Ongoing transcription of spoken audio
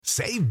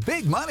Save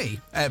big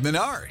money at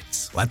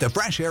Menards. Let the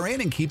fresh air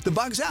in and keep the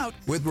bugs out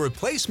with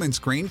replacement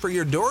screen for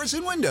your doors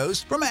and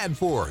windows from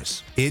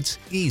AdForce. It's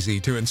easy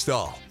to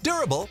install,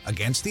 durable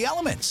against the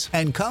elements,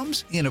 and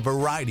comes in a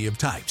variety of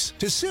types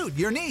to suit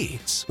your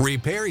needs.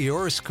 Repair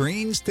your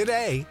screens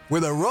today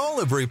with a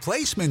roll of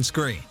replacement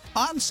screen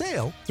on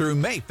sale through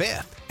May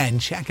 5th. And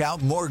check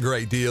out more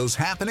great deals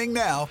happening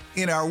now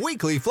in our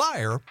weekly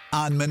flyer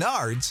on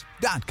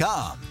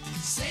Menards.com.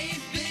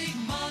 Save big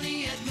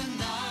money at Menards.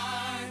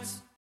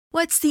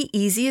 What's the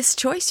easiest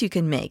choice you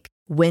can make?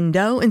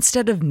 Window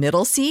instead of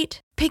middle seat?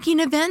 Picking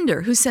a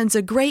vendor who sends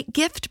a great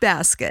gift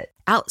basket?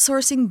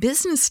 Outsourcing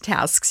business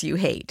tasks you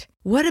hate?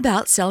 What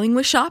about selling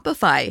with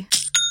Shopify?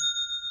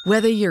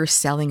 Whether you're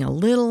selling a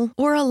little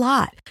or a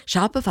lot,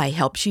 Shopify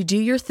helps you do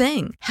your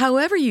thing,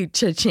 however you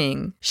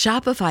cha-ching.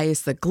 Shopify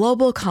is the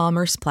global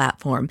commerce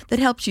platform that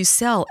helps you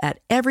sell at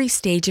every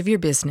stage of your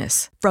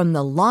business. From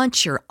the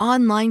launch your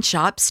online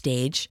shop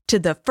stage to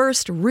the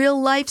first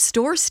real-life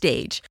store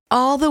stage,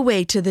 all the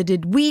way to the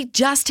did we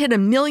just hit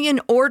 1 million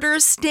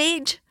orders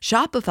stage.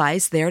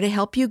 Shopify's there to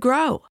help you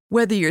grow.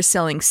 Whether you're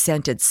selling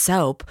scented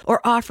soap or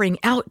offering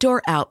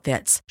outdoor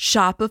outfits,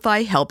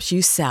 Shopify helps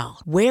you sell.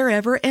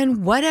 Wherever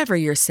and whatever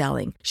you're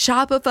selling,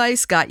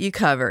 Shopify's got you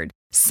covered.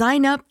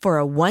 Sign up for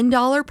a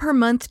 $1 per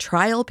month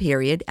trial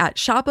period at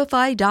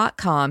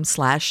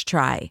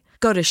shopify.com/try.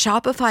 Go to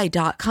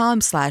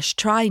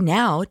shopify.com/try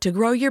now to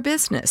grow your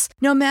business,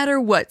 no matter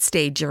what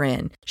stage you're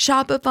in.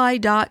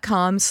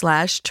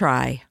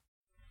 Shopify.com/try.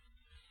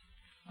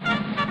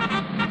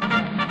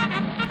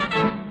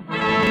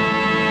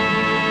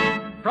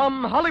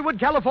 From Hollywood,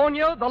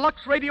 California, the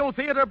Lux Radio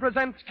Theater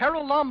presents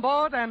Carol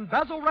Lombard and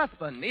Basil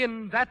Rathbun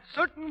in That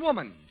Certain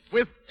Woman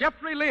with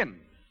Jeffrey Lynn.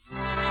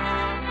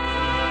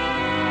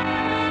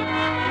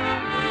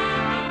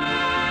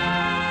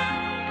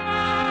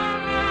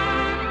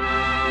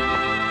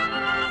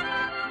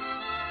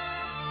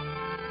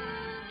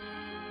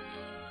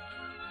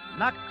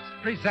 Lux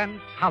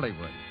presents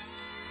Hollywood.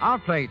 Our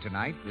play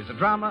tonight is a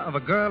drama of a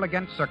girl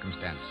against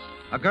circumstance,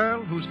 a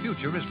girl whose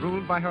future is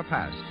ruled by her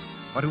past,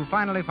 but who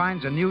finally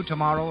finds a new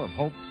tomorrow of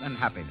hope and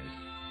happiness.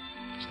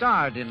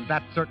 Starred in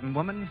That Certain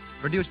Woman,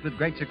 produced with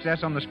great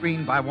success on the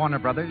screen by Warner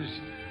Brothers,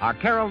 are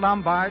Carol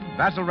Lombard,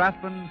 Basil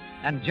Rathbun,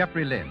 and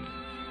Jeffrey Lynn.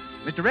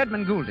 Mr.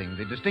 Edmund Goulding,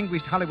 the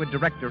distinguished Hollywood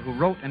director who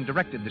wrote and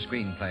directed the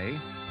screenplay,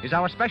 is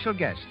our special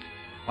guest,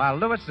 while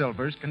Louis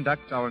Silvers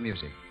conducts our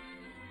music.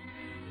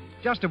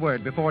 Just a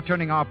word before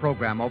turning our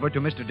program over to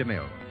Mr.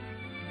 DeMille.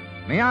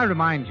 May I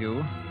remind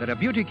you that a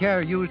beauty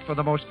care used for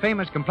the most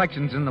famous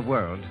complexions in the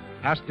world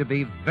has to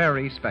be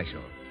very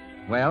special.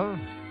 Well,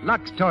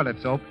 Lux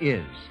Toilet Soap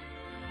is.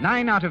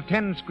 9 out of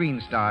 10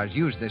 screen stars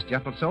use this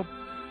gentle soap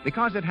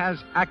because it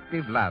has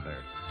active lather.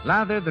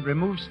 Lather that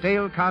removes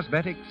stale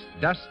cosmetics,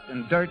 dust,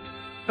 and dirt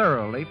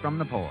thoroughly from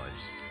the pores.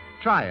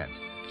 Try it.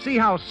 See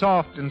how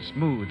soft and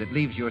smooth it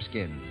leaves your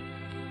skin.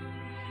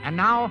 And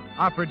now,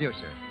 our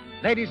producer.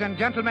 Ladies and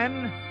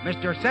gentlemen,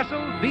 Mr.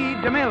 Cecil B.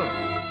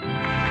 DeMille.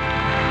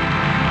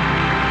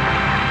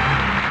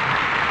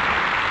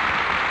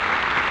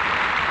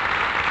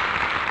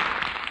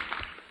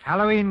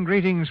 Halloween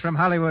greetings from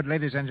Hollywood,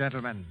 ladies and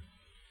gentlemen.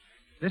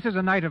 This is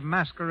a night of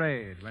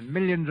masquerade when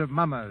millions of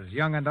mummers,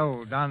 young and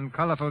old, don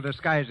colorful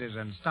disguises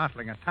and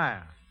startling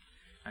attire.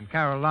 And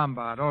Carol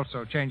Lombard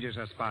also changes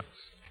her spots.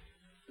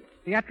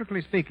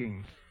 Theatrically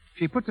speaking,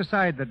 she puts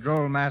aside the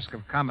droll mask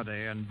of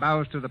comedy and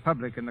bows to the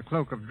public in the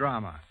cloak of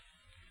drama.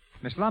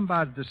 Miss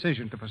Lombard's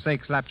decision to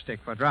forsake slapstick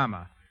for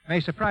drama may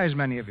surprise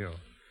many of you,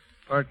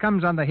 for it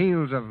comes on the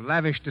heels of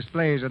lavish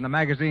displays in the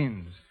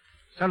magazines,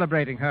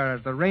 celebrating her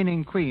as the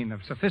reigning queen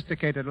of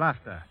sophisticated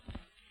laughter.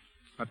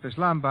 But Miss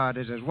Lombard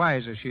is as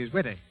wise as she is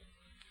witty.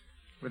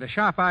 With a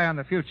sharp eye on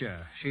the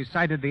future, she's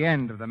sighted the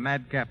end of the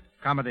madcap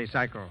comedy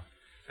cycle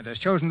and has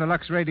chosen the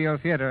Lux Radio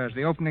Theater as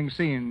the opening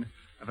scene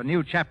of a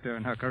new chapter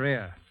in her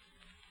career.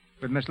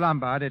 With Miss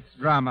Lombard, it's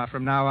drama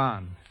from now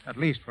on, at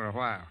least for a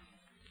while.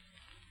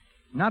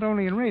 Not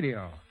only in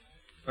radio,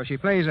 for she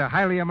plays a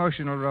highly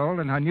emotional role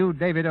in her new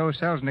David O.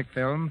 Selznick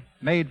film,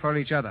 Made for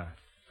Each Other,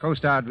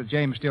 co-starred with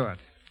James Stewart.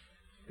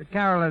 But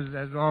Carol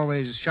has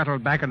always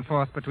shuttled back and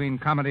forth between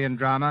comedy and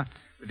drama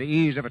with the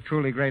ease of a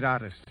truly great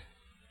artist.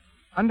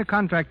 Under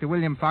contract to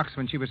William Fox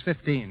when she was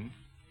 15,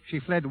 she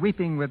fled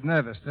weeping with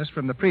nervousness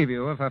from the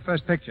preview of her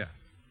first picture.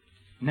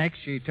 Next,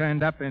 she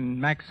turned up in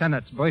Mack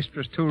Sennett's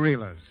boisterous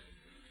two-reelers,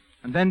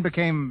 and then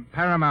became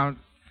Paramount's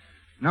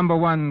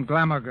 #1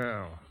 glamour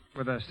girl,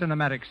 with a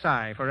cinematic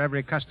sigh for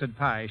every custard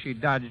pie she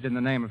dodged in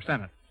the name of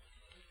Sennett.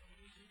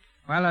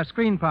 While her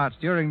screen parts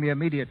during the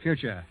immediate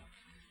future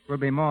will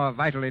be more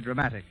vitally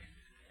dramatic,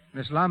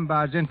 Miss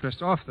Lombard's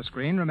interests off the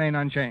screen remain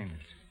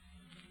unchanged.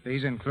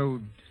 These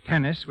include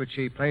tennis, which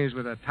she plays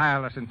with a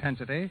tireless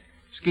intensity,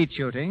 skeet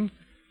shooting,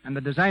 and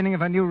the designing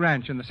of a new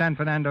ranch in the San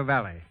Fernando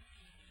Valley.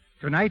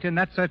 Tonight, in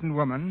That Certain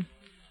Woman,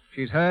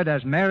 she's heard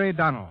as Mary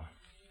Donnell.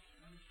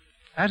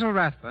 Basil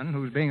Rathbun,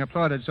 who's being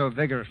applauded so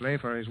vigorously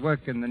for his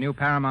work in the new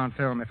Paramount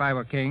film If I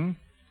Were King,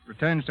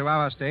 returns to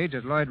our stage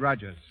as Lloyd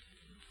Rogers.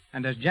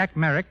 And as Jack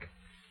Merrick,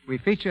 we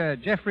feature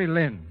Jeffrey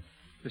Lynn,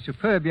 the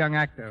superb young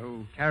actor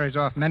who carries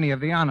off many of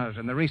the honors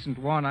in the recent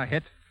Warner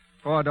hit,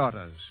 Four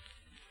Daughters.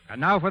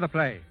 And now for the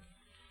play.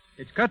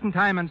 It's curtain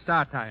time and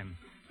start time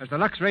as the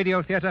Lux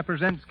Radio Theater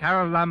presents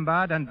Carol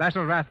Lombard and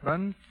Basil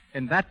Rathbun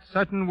in That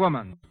Certain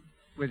Woman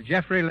with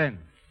Jeffrey Lynn.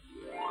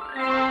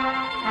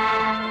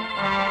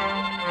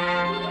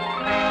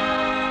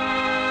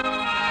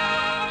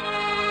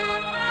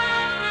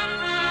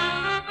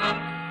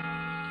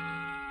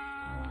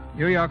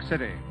 New York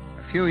City,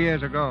 a few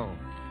years ago,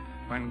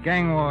 when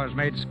gang wars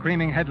made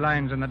screaming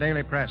headlines in the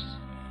daily press.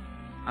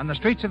 On the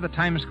streets of the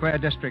Times Square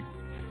district,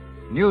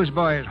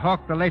 newsboys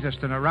hawked the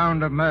latest in a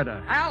round of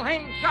murder. Al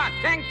Haines shot,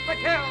 gangsta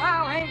kill,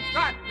 Al Haines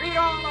shot, read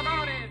all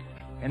about it.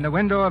 In the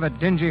window of a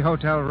dingy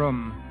hotel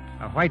room,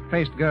 a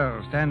white-faced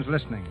girl stands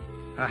listening,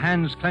 her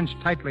hands clenched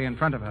tightly in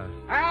front of her.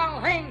 Al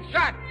Haines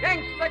shot,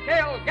 gangsta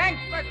kill,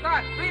 gangsta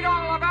shot, read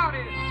all about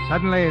it.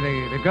 Suddenly,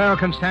 the girl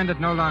can stand it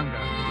no longer.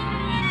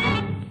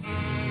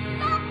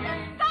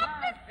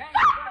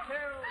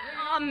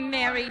 Oh,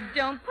 Mary,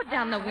 don't put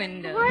down the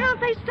window. Why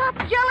don't they stop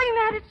yelling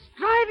that? It's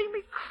driving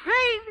me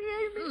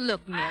crazy, Amy.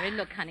 Look, Mary,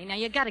 look, honey. Now,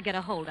 you got to get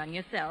a hold on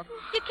yourself.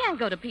 You can't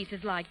go to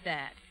pieces like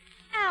that.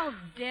 Al's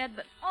dead,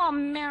 but... Oh,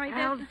 Mary,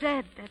 Al's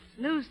dead. That's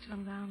news to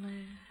him down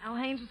there. Al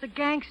Haines was a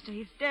gangster.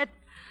 He's dead.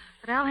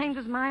 But Al Haines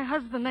was my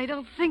husband. They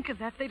don't think of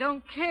that. They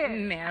don't care.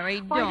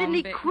 Mary, Why don't...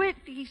 didn't he quit?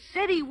 He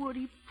said he would.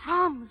 He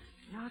promised.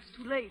 Now it's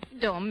too late.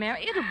 Don't,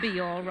 Mary. It'll be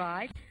all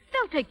right.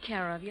 They'll take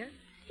care of you.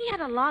 He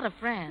had a lot of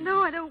friends.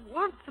 No, I don't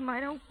want them. I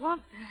don't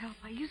want their help.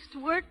 I used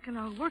to work, and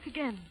I'll work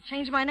again.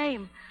 Change my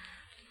name.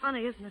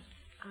 Funny, isn't it?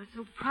 I was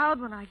so proud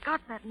when I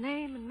got that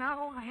name, and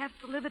now I have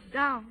to live it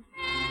down.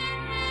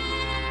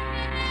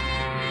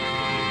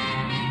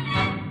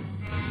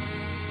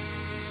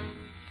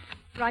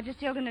 Rogers,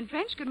 Tilden, and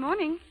Trench, good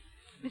morning.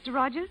 Mr.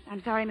 Rogers?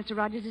 I'm sorry, Mr.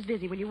 Rogers is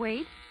busy. Will you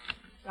wait?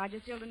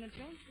 Rogers, Tilden, and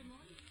Trench, good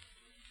morning.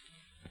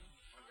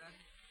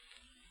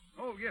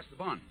 Oh, yes, the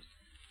bonds.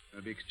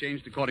 They'll be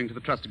exchanged according to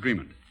the trust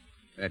agreement.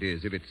 That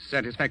is, if it's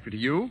satisfactory to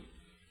you.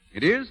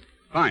 It is?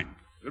 Fine.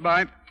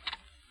 Goodbye.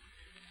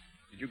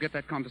 Did you get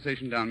that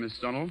conversation down, Miss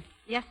Donald?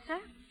 Yes, sir?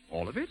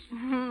 All of it?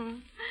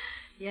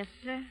 Yes,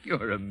 sir.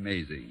 You're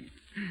amazing.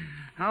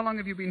 How long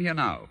have you been here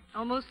now?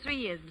 Almost 3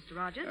 years, Mr.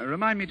 Rogers.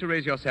 Remind me to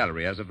raise your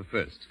salary as of the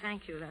 1st.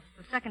 Thank you. That's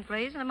the second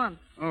raise in a month.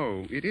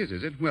 Oh, it is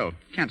it? Well,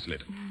 cancel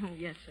it.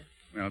 Yes, sir.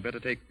 Well, better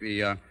take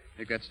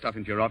that stuff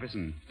into your office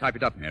and type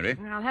it up, Mary.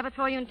 I'll have it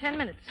for you in 10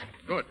 minutes.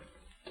 Good.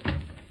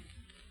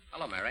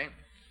 Hello, Mary.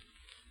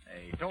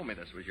 They told me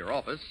this was your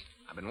office.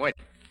 I've been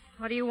waiting.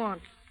 What do you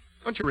want?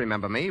 Don't you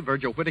remember me,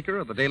 Virgil Whitaker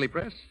of the Daily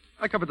Press?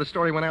 I covered the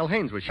story when Al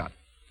Haines was shot.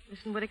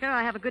 Listen, Whitaker,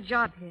 I have a good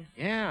job here.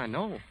 Yeah, I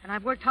know. And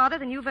I've worked harder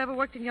than you've ever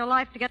worked in your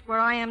life to get where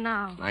I am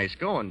now. Nice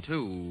going,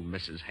 too,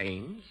 Mrs.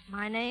 Haines.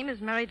 My name is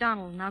Mary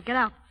Donald. Now get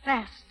out,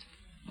 fast.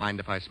 Mind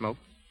if I smoke?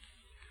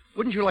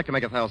 Wouldn't you like to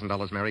make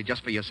 $1,000, Mary,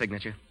 just for your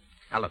signature?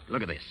 Now,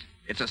 look at this.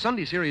 It's a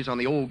Sunday series on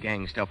the old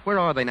gang stuff. Where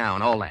are they now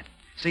and all that?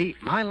 See,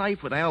 My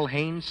Life with Al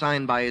Haines,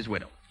 signed by his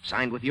widow.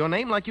 Signed with your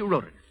name like you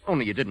wrote it.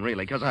 Only you didn't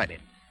really, because I did.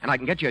 And I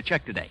can get you a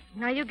check today.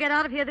 Now you get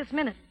out of here this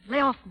minute. Lay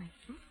off me.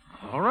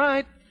 All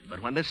right.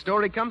 But when this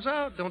story comes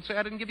out, don't say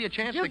I didn't give you a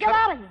chance You to get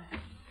out of here.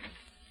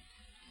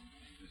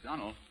 Miss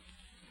Donald,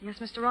 Yes,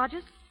 Mr.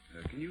 Rogers?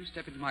 can you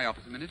step into my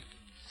office a minute?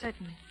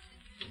 Certainly.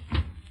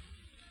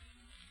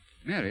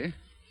 Mary,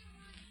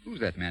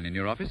 who's that man in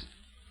your office?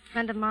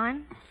 Friend of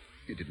mine.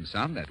 It didn't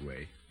sound that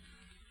way.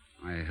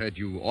 I heard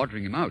you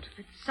ordering him out.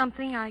 It's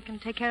something I can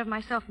take care of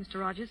myself,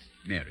 Mr. Rogers.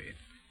 Mary,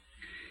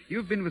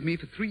 you've been with me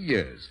for 3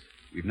 years.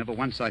 We've never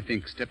once, I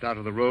think, stepped out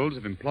of the roles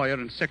of employer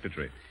and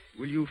secretary.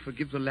 Will you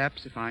forgive the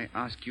lapse if I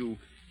ask you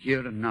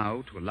here and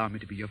now to allow me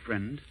to be your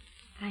friend?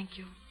 Thank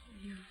you.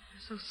 You're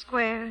so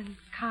square and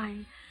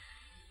kind.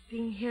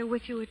 Being here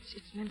with you, it's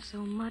meant so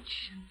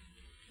much.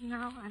 And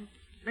now I'm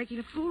making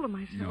a fool of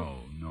myself.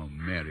 No,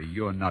 Mary,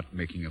 you're not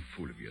making a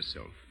fool of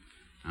yourself.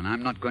 And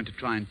I'm not going to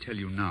try and tell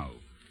you now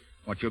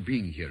what your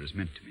being here has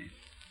meant to me.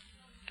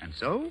 And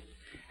so,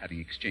 having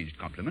exchanged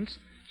compliments,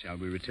 shall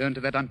we return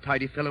to that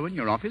untidy fellow in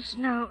your office?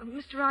 No,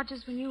 Mr.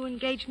 Rogers, when you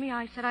engaged me,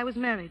 I said I was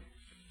married.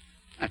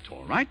 That's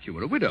all right. You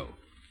were a widow.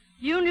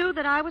 You knew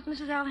that I was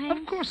Mrs. Al Haines?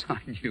 Of course I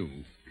knew.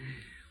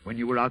 When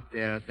you were out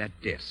there at that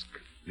desk,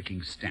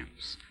 licking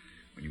stamps,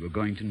 when you were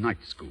going to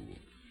night school,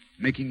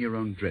 making your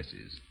own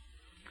dresses.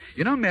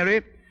 You know,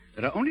 Mary,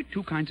 there are only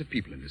 2 kinds of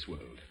people in this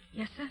world.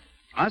 Yes, sir?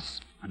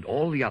 Us and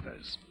all the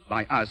others.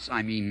 By us,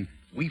 I mean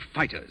we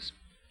fighters.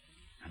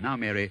 And now,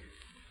 Mary,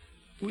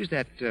 who is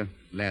that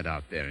lad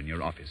out there in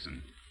your office,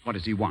 and what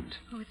does he want?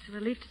 Oh, it's a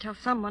relief to tell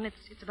someone.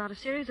 It's about a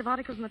series of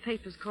articles in the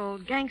papers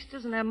called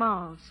Gangsters and Their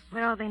Morals.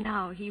 Where are they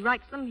now? He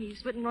writes them.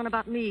 He's written one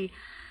about me.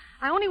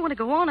 I only want to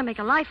go on and make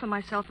a life for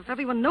myself. If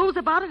everyone knows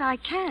about it, I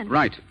can.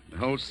 Right. The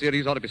whole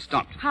series ought to be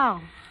stopped.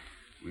 How?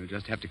 We'll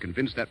just have to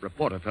convince that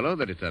reporter fellow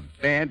that it's a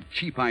bad,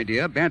 cheap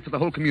idea, bad for the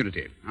whole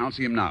community. I'll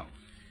see him now.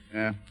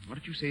 What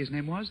did you say his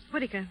name was?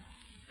 Whitaker.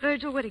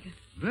 Virgil Whitaker.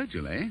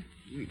 Virgil, eh?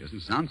 He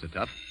doesn't sound so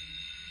tough.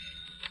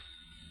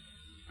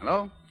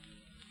 Hello?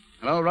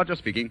 Hello, Roger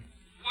speaking.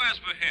 Where's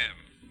for him?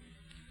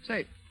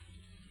 Say,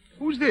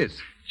 who's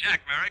this?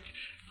 Jack Merrick.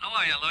 How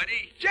are you,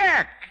 Lloydie?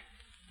 Jack!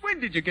 When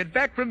did you get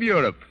back from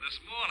Europe? This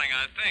morning,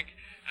 I think.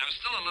 I'm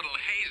still a little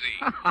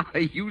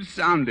hazy. You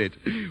sound it.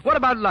 What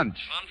about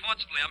lunch?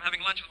 Unfortunately, I'm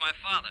having lunch with my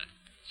father.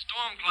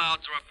 Storm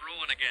clouds are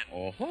brewing again.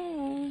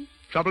 Oh-ho.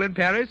 Trouble in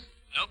Paris?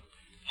 Nope.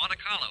 Monte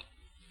Carlo.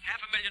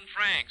 500,000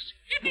 francs.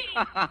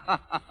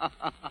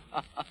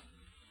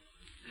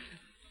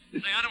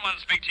 Say, I don't want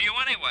to speak to you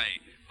anyway.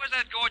 Where's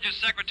that gorgeous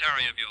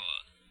secretary of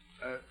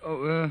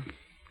yours?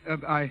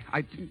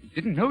 I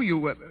didn't know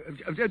you.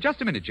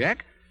 Just a minute,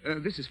 Jack.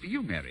 This is for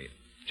you, Mary.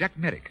 Jack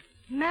Merrick.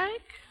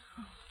 Merrick?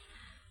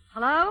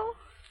 Hello?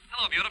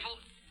 Hello, beautiful.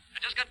 I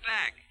just got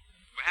back.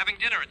 We're having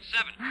dinner at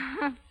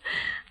 7.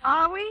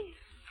 Are we?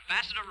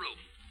 Ambassador Roof.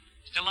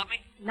 Still love me?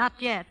 Not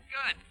yet.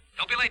 Good.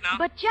 Don't be late now.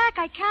 But, Jack,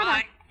 I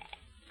can't.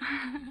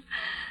 Bye.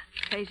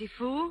 Crazy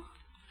fool.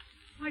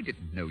 I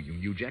didn't know you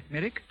knew Jack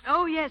Merrick.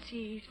 Oh, yes.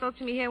 He spoke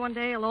to me here one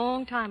day a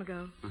long time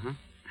ago. Uh-huh.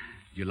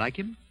 You like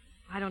him?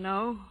 I don't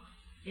know.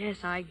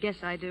 Yes, I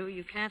guess I do.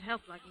 You can't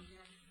help liking Jack.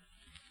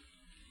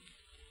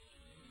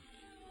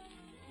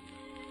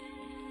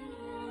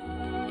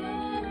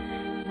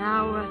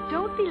 Now,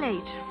 don't be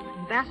late.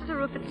 Ambassador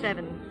Roof at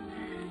 7.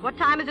 What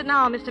time is it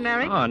now, Mr.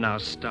 Merrick? Oh, now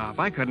stop.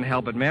 I couldn't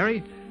help it,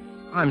 Mary.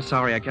 I'm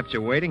sorry I kept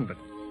you waiting, but...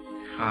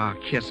 Ah,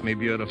 kiss me,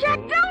 beautiful. Jack,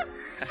 don't!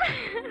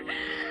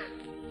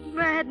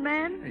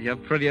 Madman. You're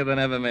prettier than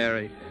ever,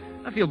 Mary.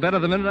 I feel better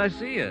the minute I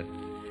see you.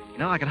 You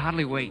know, I could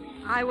hardly wait.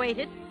 I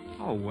waited.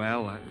 Oh,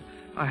 well,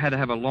 I had to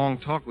have a long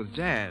talk with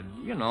Dad.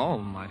 You know,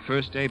 my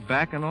first day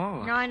back and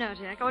all. I know,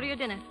 Jack. Order your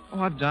dinner.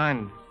 Oh, I've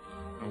dined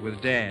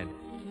with Dad.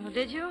 Oh,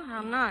 did you?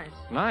 How nice.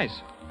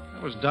 Nice.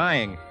 I was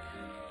dying.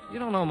 You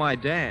don't know my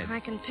dad.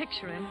 I can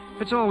picture him.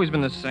 It's always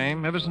been the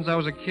same, ever since I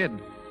was a kid.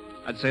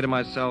 I'd say to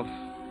myself,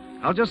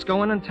 I'll just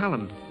go in and tell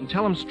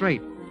him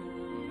straight.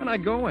 And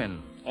I'd go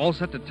in, all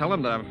set to tell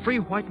him that I'm free,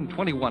 white, and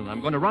 21, and I'm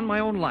going to run my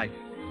own life.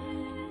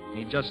 And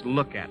he'd just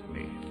look at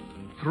me,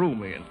 and through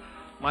me, and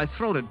my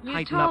throat would tighten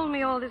up. You told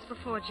me all this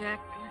before,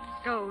 Jack.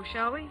 Let's go,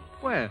 shall we?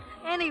 Where?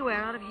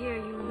 Anywhere out of here.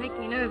 You make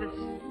me nervous.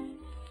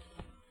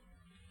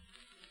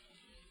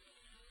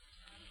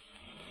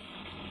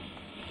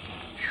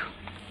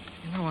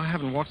 You know, I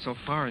haven't walked so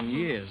far in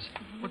years.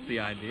 What's the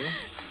idea?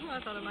 I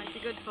thought it might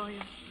be good for you.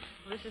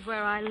 Well, this is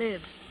where I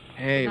live.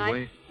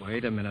 Hey,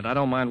 wait a minute. I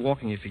don't mind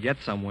walking if you get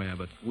somewhere,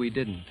 but we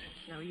didn't.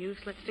 It's no use.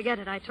 Let's forget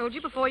it. I told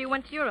you before you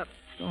went to Europe.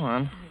 Go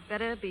on. We'd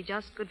better be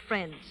just good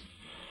friends.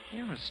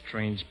 You're a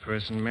strange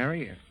person,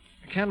 Mary.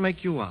 I can't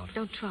make you out.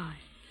 Don't try.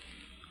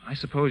 I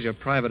suppose your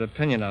private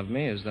opinion of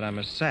me is that I'm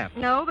a sap.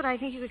 No, but I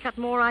think you could cut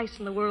more ice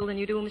in the world than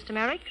you do, Mr.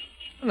 Merrick.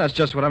 And that's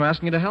just what I'm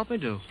asking you to help me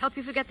do. Help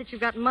you forget that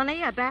you've got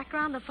money, a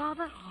background, a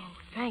father? Oh,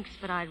 thanks,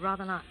 but I'd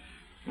rather not.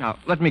 Now,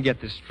 let me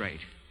get this straight.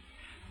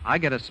 I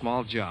get a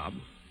small job,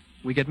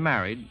 we get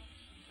married,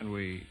 and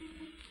we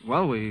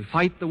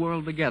fight the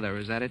world together.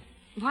 Is that it?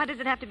 Why does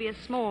it have to be a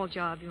small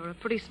job? You're a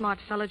pretty smart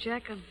fellow,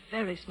 Jack, a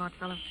very smart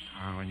fellow.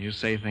 Oh, when you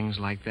say things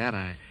like that,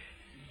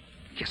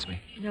 Kiss me.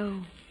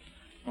 No.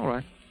 All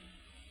right.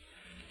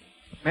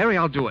 Mary,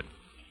 I'll do it.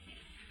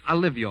 I'll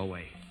live your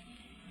way.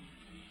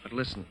 But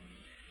listen,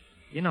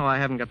 you know I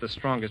haven't got the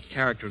strongest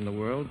character in the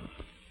world.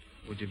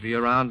 Would you be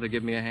around to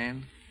give me a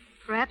hand?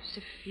 Perhaps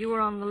if you were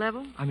on the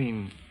level. I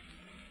mean,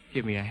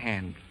 give me a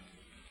hand.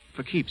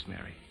 For keeps,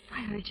 Mary.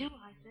 I heard you.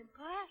 I said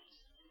perhaps.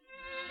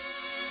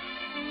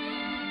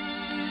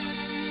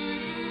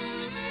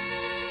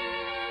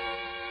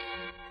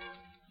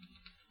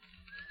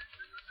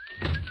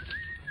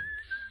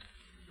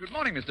 Good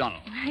morning, Miss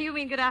Donald. You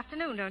mean good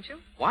afternoon, don't you?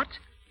 What?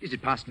 Is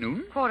it past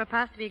noon?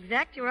 1:15 to be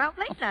exact. You were out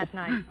late last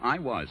night. I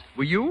was.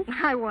 Were you?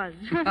 I was.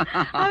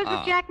 I was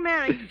with Jack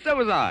Merrick. So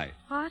was I.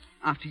 What?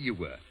 After you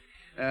were.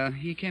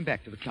 He came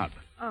back to the club.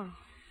 Oh.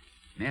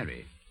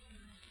 Mary,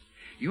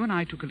 you and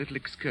I took a little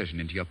excursion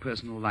into your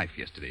personal life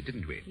yesterday,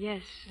 didn't we?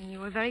 Yes, and you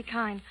were very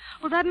kind.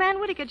 Well, that man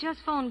Whittaker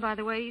just phoned, by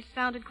the way. He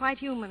sounded quite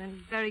human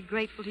and very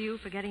grateful to you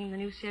for getting the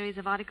new series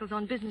of articles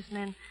on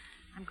businessmen.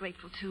 I'm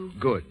grateful, too.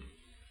 Good.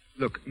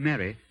 Look,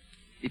 Mary,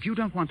 if you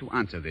don't want to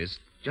answer this,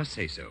 just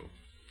say so.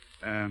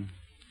 Do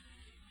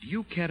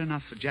you care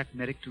enough for Jack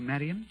Merrick to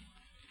marry him?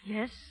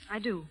 Yes, I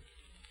do.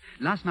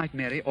 Last night,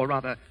 Mary, or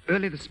rather,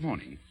 early this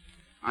morning,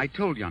 I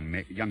told young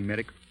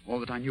Merrick all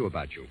that I knew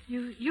about you.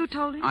 You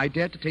told him? I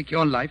dared to take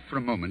your life for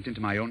a moment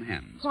into my own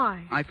hands.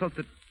 Why? I felt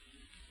that,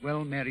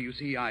 well, Mary, you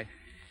see,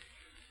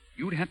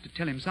 you'd have to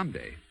tell him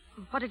someday.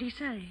 What did he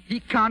say? He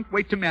can't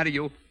wait to marry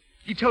you.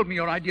 He told me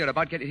your idea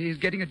about his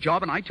getting a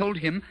job, and I told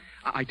him,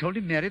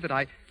 Mary, that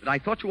I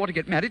thought you ought to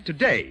get married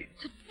today.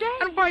 Today?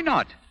 And why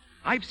not?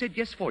 I've said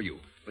yes for you,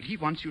 but he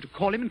wants you to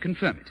call him and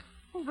confirm it.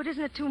 Oh, but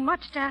isn't it too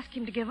much to ask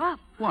him to give up?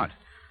 What?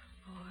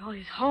 Oh, all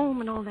his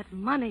home and all that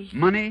money.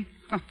 Money?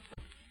 Huh.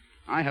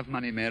 I have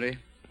money, Mary.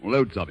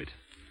 Loads of it.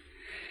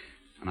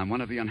 And I'm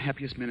one of the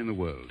unhappiest men in the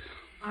world.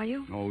 Are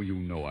you? Oh, you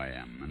know I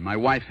am. And my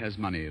wife has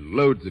money,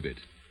 loads of it.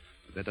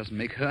 But that doesn't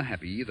make her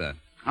happy either.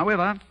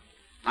 However,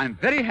 I'm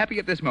very happy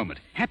at this moment.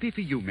 Happy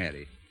for you,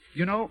 Mary.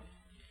 You know,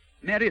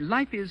 Mary,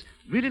 life is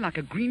really like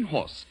a green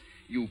horse.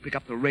 You pick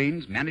up the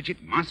reins, manage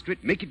it, master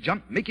it, make it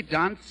jump, make it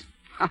dance.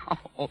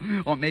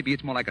 Or maybe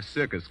it's more like a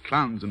circus,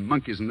 clowns and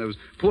monkeys and those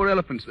poor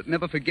elephants that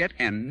never forget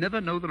and never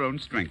know their own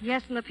strength.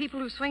 Yes, and the people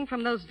who swing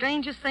from those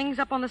strangest things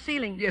up on the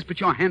ceiling. Yes, but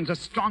your hands are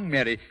strong,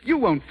 Mary. You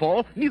won't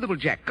fall. Neither will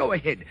Jack. Go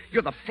ahead.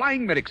 You're the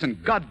Flying Merricks,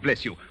 and God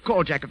bless you.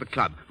 Call Jack at the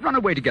club. Run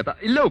away together.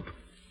 Elope.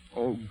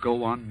 Oh,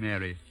 go on,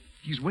 Mary.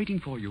 He's waiting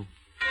for you.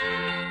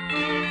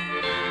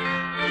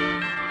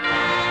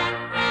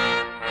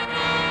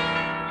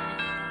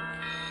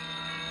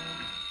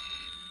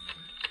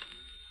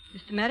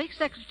 Mr. Merrick,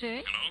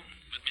 secretary. Hello.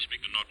 Let me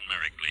speak to Norton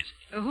Merrick, please.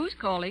 Who's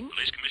calling?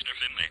 Police Commissioner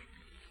Finley.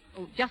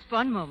 Oh, just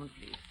 1 moment,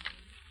 please.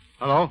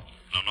 Hello?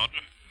 Hello, Norton.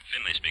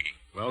 Finley speaking.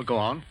 Well, go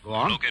on. Go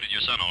on. Located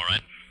your son, all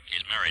right.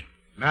 He's married.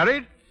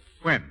 Married?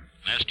 When?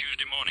 Last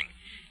Tuesday morning.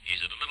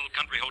 He's at a little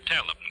country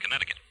hotel up in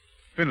Connecticut.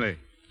 Finley,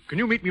 can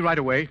you meet me right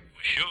away?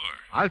 Sure.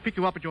 I'll pick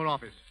you up at your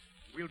office.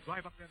 We'll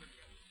drive up there.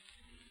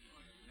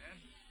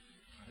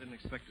 I didn't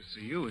expect to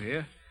see you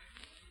here.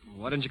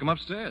 Why didn't you come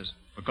upstairs?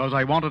 Because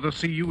I wanted to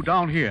see you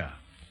down here,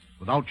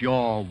 without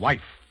your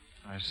wife.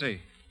 I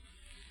see.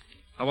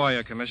 How are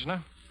you,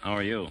 Commissioner? How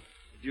are you?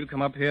 Did you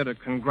come up here to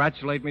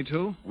congratulate me,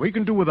 too? We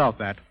can do without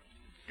that.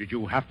 Did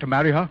you have to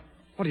marry her?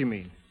 What do you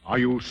mean? Are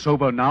you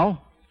sober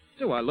now?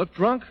 Do I look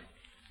drunk?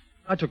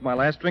 I took my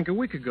last drink a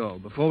week ago,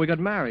 before we got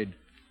married.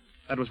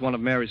 That was one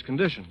of Mary's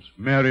conditions.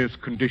 Mary's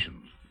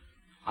conditions.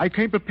 I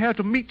came prepared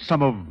to meet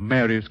some of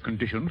Mary's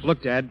conditions.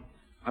 Look, Dad,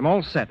 I'm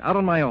all set, out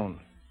on my own.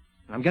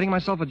 I'm getting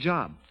myself a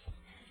job.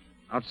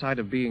 Outside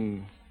of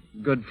being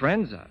good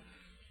friends,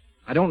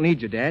 I don't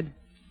need you, Dad.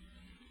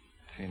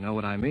 If you know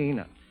what I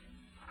mean.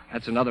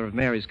 That's another of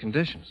Mary's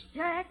conditions.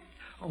 Jack?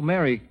 Oh,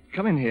 Mary,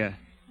 come in here.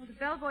 Well, the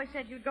bellboy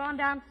said you'd gone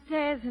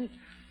downstairs and...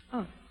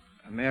 Oh.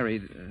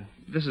 Mary,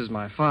 this is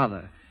my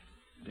father.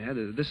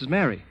 Dad, this is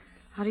Mary.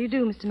 How do you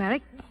do, Mr.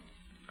 Merrick?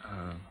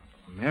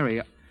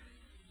 Mary,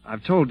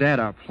 I've told Dad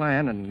our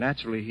plan, and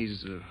naturally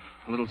he's a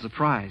little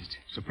surprised.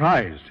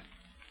 Surprised?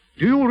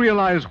 Do you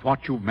realize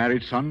what you've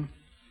married, son?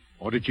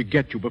 Or did she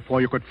get you before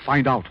you could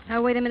find out?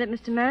 Now, wait a minute,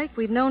 Mr. Merrick.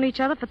 We've known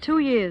each other for 2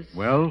 years.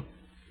 Well,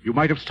 you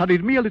might have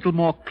studied me a little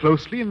more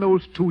closely in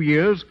those 2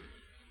 years.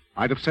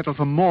 I'd have settled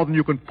for more than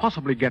you can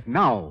possibly get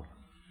now,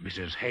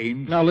 Mrs.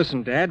 Haynes. Now,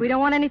 listen, Dad. We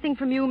don't want anything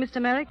from you,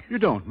 Mr. Merrick. You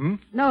don't, hmm?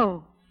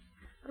 No.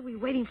 What are we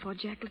waiting for,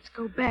 Jack? Let's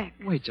go back.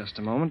 Wait just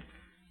a moment.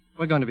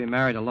 We're going to be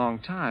married a long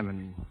time,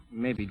 and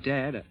maybe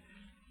Dad...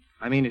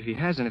 I mean, if he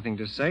has anything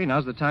to say,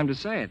 now's the time to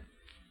say it.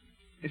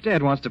 If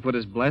Dad wants to put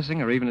his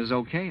blessing or even his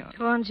okay on it.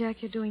 Go on,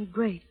 Jack. You're doing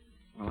great.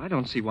 Well, I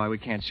don't see why we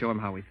can't show him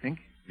how we think.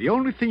 The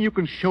only thing you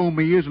can show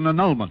me is an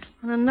annulment.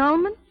 An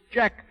annulment?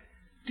 Jack,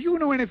 do you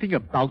know anything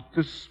about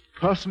this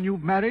person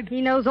you've married?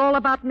 He knows all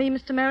about me,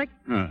 Mr. Merrick.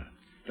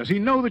 Does he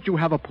know that you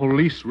have a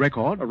police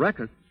record? A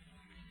record?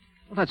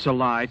 Well, that's a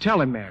lie. Tell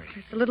him, Mary.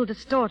 It's a little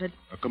distorted.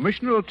 A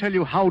commissioner will tell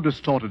you how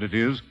distorted it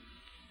is.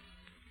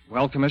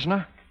 Well,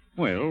 Commissioner?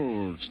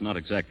 Well, it's not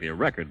exactly a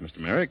record, Mr.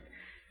 Merrick.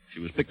 She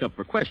was picked up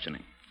for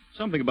questioning.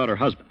 Something about her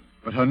husband.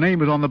 But her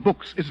name is on the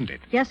books, isn't it?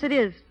 Yes, it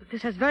is. But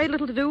this has very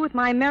little to do with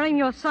my marrying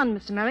your son,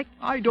 Mr. Merrick.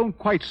 I don't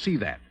quite see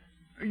that.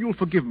 You'll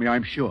forgive me,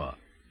 I'm sure.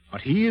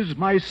 But he is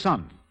my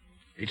son.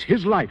 It's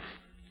his life.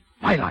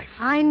 My life.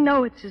 I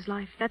know it's his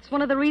life. That's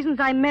one of the reasons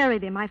I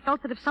married him. I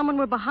felt that if someone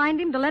were behind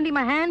him to lend him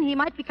a hand, he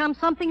might become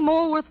something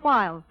more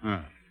worthwhile.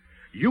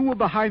 You were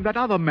behind that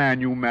other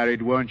man you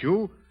married, weren't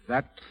you?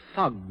 That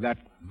thug, that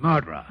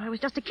murderer. I was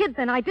just a kid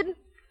then. I didn't...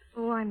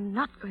 Oh, I'm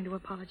not going to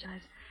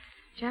apologize.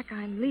 Jack,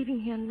 I'm leaving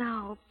here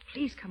now.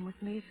 Please come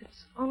with me, if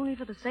it's only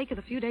for the sake of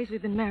the few days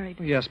we've been married.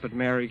 Yes, but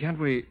Mary, can't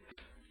we...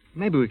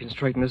 Maybe we can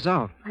straighten this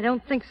out. I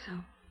don't think so.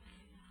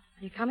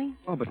 Are you coming?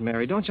 Oh, but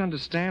Mary, don't you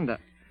understand?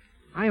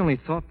 I only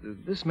thought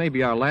that this may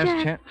be our last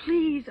Jack, chance.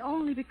 Please,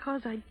 only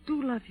because I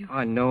do love you.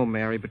 I know,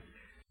 Mary, but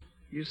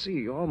you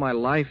see, all my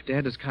life,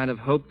 Dad has kind of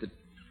hoped that...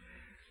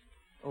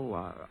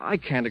 Oh, I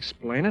can't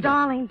explain it.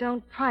 Darling,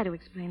 don't try to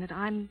explain it.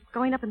 I'm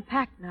going up and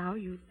pack now.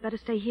 You'd better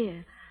stay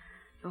here.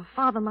 Your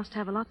father must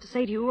have a lot to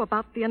say to you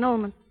about the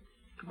annulment.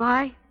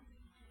 Goodbye.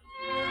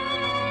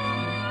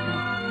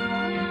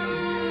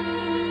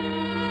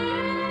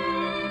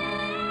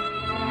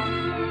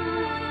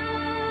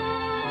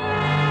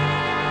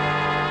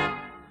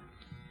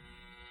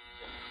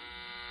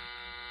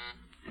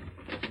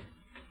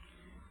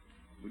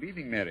 Good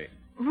evening, Mary.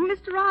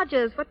 Mr.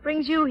 Rogers, what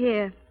brings you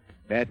here?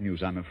 Bad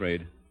news, I'm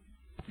afraid.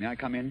 May I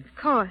come in?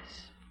 Of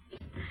course.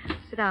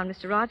 Sit down,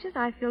 Mr. Rogers.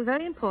 I feel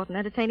very important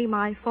entertaining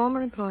my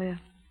former employer.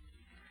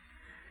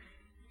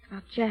 It's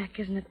about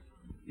Jack, isn't it?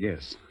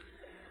 Yes.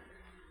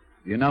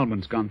 The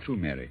annulment's gone through,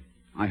 Mary.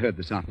 I heard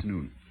this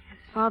afternoon.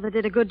 His father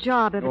did a good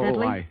job,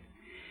 evidently. Oh,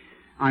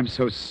 I'm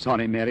so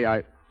sorry, Mary.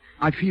 I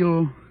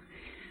feel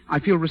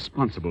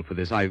responsible for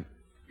this. I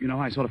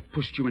sort of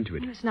pushed you into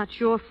it. It's not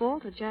your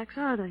fault or Jack's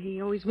either.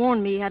 He always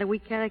warned me he had a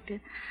weak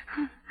character.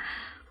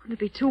 Wouldn't it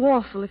be too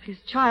awful if his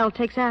child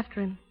takes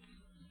after him?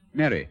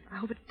 Mary. I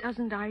hope it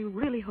doesn't. I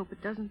really hope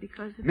it doesn't,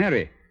 because...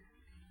 Mary,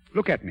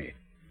 look at me.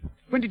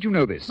 When did you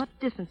know this? What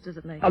difference does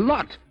it make? A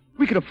lot.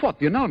 We could have fought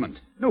the annulment.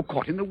 No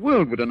court in the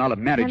world would annul a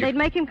marriage. And they'd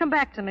make him come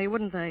back to me,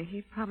 wouldn't they?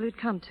 He probably would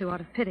come, too,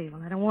 out of pity.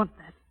 Well, I don't want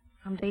that.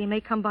 Someday he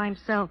may come by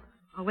himself.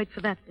 I'll wait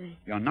for that day.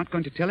 You're not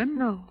going to tell him?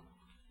 No.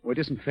 Oh, it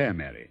isn't fair,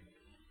 Mary.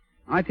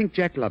 I think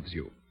Jack loves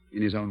you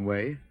in his own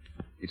way.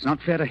 It's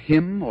not fair to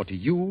him or to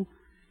you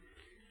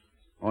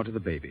or to the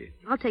baby.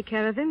 I'll take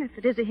care of him if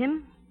it is a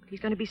him. He's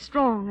going to be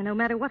strong, and no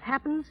matter what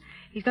happens,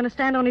 he's going to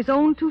stand on his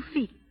own 2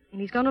 feet. And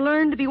he's going to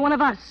learn to be one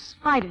of us,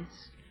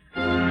 fighters.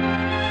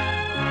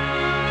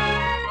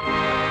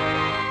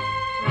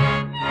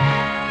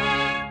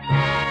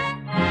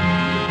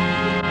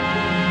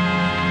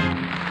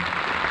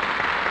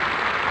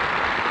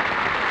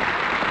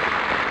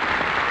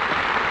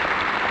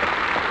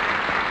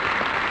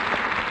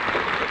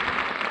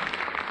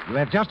 You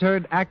have just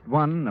heard Act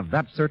One of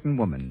That Certain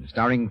Woman,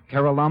 starring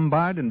Carol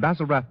Lombard and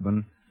Basil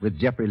Rathbone with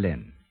Jeffrey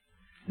Lynn.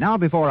 Now,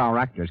 before our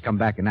actors come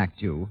back in Act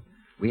Two,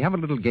 we have a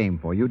little game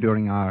for you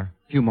during our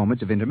few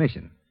moments of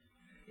intermission.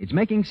 It's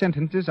making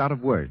sentences out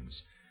of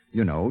words,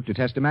 you know, to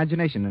test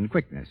imagination and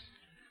quickness.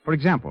 For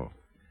example,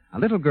 a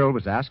little girl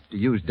was asked to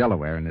use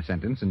Delaware in a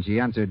sentence, and she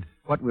answered,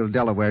 "What will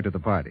Delaware to the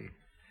party?"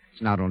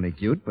 It's not only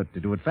cute, but to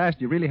do it fast,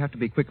 you really have to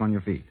be quick on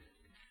your feet.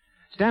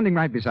 Standing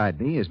right beside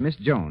me is Miss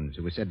Jones,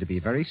 who is said to be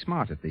very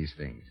smart at these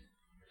things.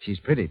 She's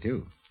pretty,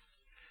 too.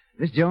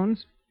 Miss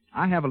Jones,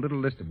 I have a little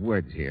list of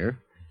words here.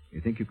 You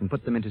think you can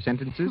put them into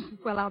sentences?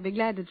 Well, I'll be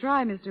glad to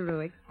try, Mr.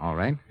 Ruick. All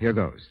right, here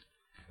goes.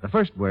 The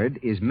first word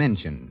is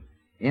mention.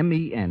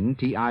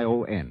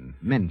 M-E-N-T-I-O-N.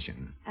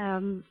 Mention.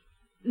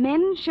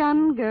 Men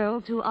shun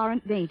girls who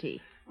aren't dainty.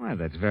 Well,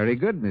 that's very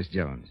good, Miss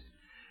Jones.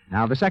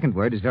 Now, the second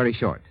word is very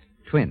short.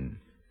 Twin.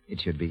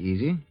 It should be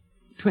easy.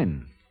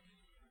 Twin.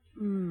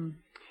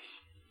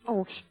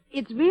 Oh,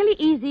 it's really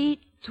easy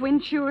to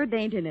ensure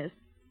daintiness.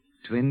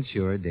 Twin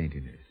sure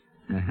daintiness.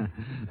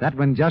 That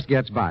one just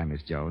gets by,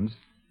 Miss Jones.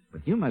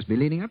 But you must be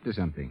leading up to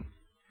something.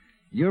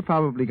 You're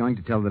probably going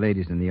to tell the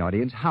ladies in the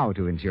audience how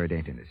to ensure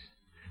daintiness.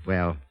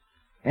 Well,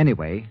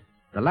 anyway,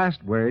 the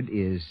last word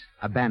is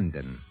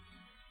abandon.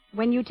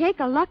 When you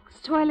take a Lux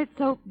toilet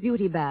soap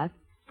beauty bath,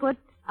 put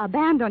a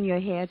band on your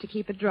hair to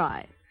keep it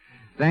dry.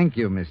 Thank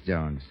you, Miss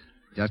Jones.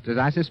 Just as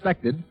I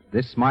suspected,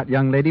 this smart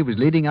young lady was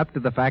leading up to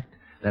the fact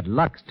that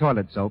Lux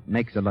toilet soap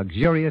makes a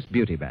luxurious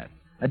beauty bath,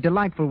 a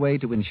delightful way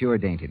to ensure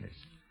daintiness.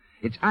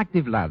 Its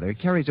active lather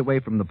carries away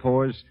from the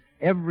pores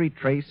every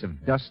trace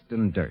of dust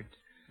and dirt,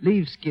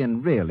 leaves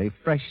skin really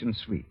fresh and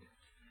sweet.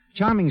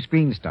 Charming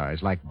screen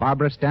stars like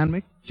Barbara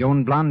Stanwyck,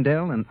 Joan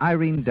Blondell, and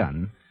Irene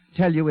Dunn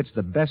tell you it's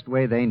the best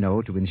way they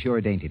know to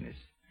ensure daintiness.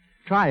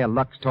 Try a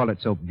Lux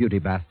toilet soap beauty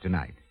bath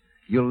tonight.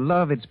 You'll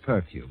love its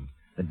perfume,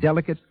 the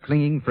delicate,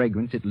 clinging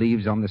fragrance it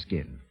leaves on the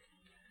skin.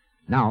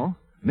 Now,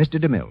 Mr.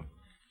 DeMille.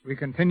 We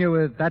continue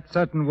with That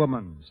Certain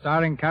Woman,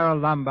 starring Carol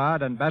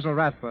Lombard and Basil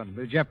Rathbone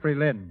with Jeffrey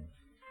Lynn.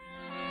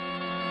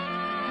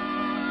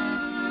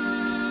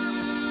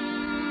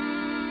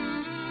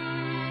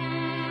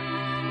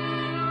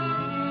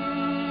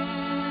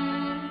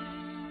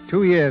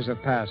 Two years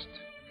have passed,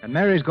 and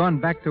Mary's gone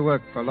back to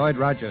work for Lloyd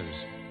Rogers.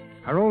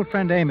 Her old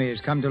friend Amy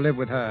has come to live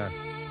with her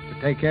to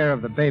take care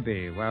of the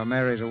baby while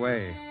Mary's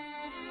away.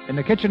 In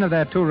the kitchen of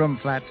their two-room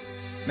flat,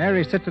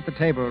 Mary sits at the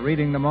table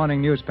reading the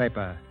morning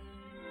newspaper.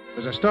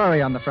 There's a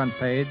story on the front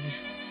page,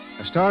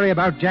 a story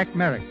about Jack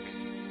Merrick.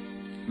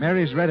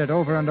 Mary's read it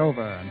over and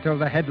over until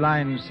the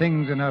headline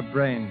sings in her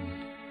brain.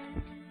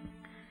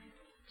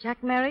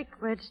 Jack Merrick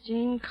weds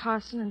Jean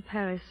Carson in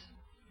Paris.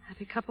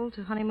 Happy couple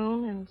to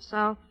honeymoon in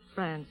South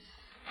France.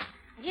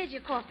 Here's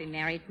your coffee,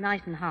 Mary. It's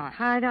nice and hot.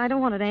 I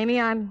don't want it,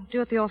 Amy. I'm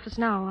due at the office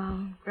now.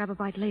 I'll grab a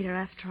bite later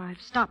after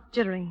I've stopped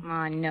jittering.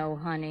 I know,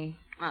 honey.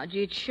 Oh,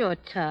 gee, it's sure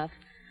tough.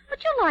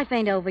 But your life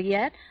ain't over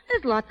yet.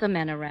 There's lots of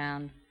men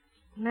around.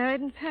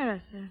 Married in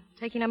Paris.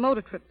 Taking a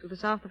motor trip through the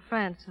south of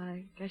France.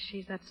 I guess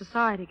she's that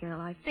society girl.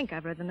 I think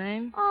I've read the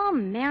name. Oh,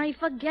 Mary,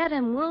 forget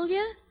him, will you?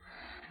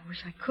 I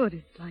wish I could.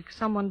 It's like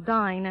someone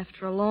dying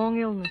after a long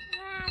illness.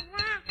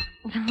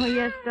 Oh,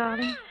 yes,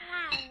 darling.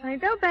 Honey,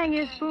 don't bang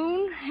your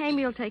spoon.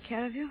 Amy will take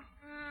care of you.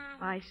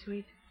 Bye,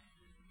 sweet.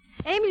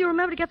 Amy, you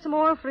remember to get some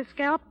oil for his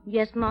scalp?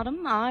 Yes,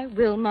 madam. I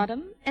will,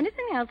 madam.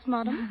 Anything else,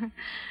 madam?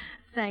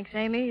 Thanks,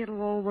 Amy.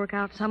 It'll all work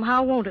out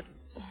somehow, won't it?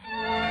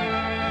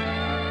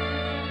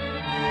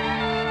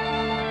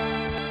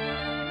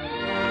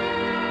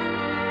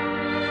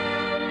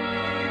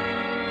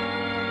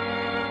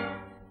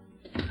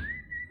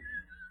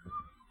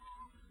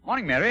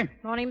 Morning, Mary.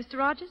 Morning, Mr.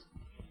 Rogers.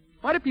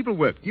 Why do people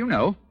work? Do you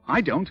know?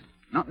 I don't.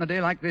 Not in a day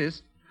like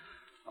this.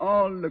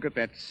 Oh, look at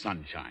that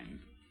sunshine.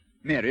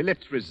 Mary,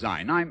 let's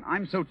resign.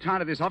 I'm so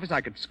tired of this office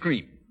I could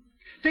scream.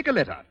 Take a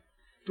letter.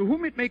 To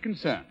whom it may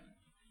concern.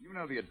 You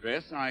know the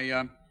address.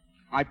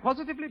 I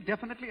positively,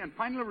 definitely, and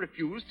finally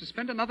refuse to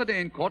spend another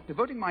day in court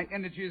devoting my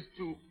energies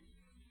to...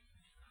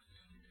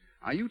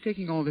 Are you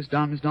taking all this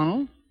down, Miss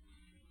Donald?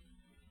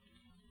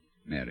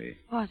 Mary.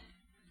 What?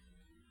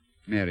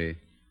 Mary,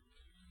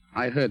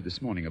 I heard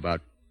this morning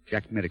about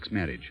Jack Merrick's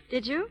marriage.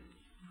 Did you?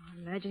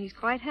 I imagine he's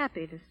quite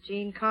happy. This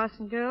Jean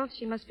Carson girl,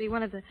 she must be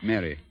one of the...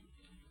 Mary,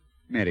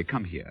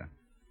 come here.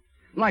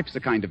 Life's a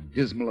kind of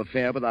dismal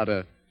affair without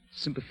a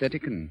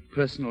sympathetic and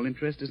personal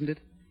interest, isn't it?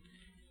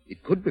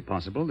 It could be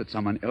possible that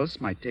someone else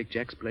might take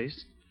Jack's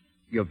place.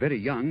 You're very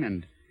young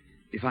and,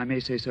 if I may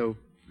say so,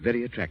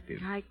 very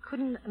attractive. I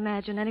couldn't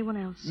imagine anyone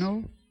else.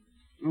 No?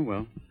 Oh,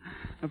 well.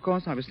 Of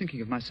course, I was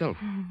thinking of myself.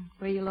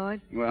 Were you,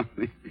 Lloyd? Well,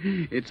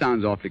 it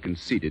sounds awfully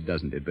conceited,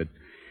 doesn't it? But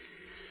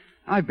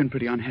I've been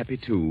pretty unhappy,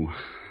 too.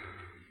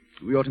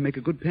 We ought to make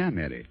a good pair,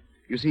 Mary.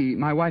 You see,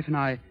 my wife and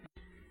I...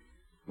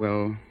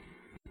 Well,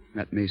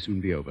 that may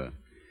soon be over.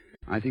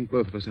 I think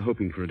both of us are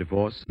hoping for a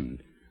divorce,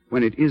 and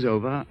when it is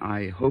over,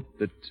 I hope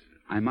that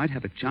I might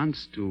have a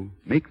chance to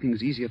make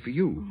things easier for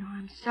you. Oh,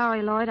 I'm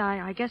sorry, Lloyd.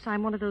 I guess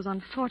I'm one of those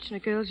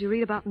unfortunate girls you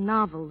read about in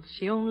novels.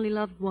 She only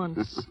loved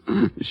once.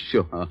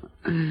 Sure.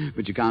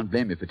 But you can't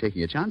blame me for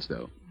taking a chance,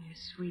 though. You're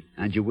sweet.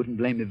 And you wouldn't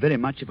blame me very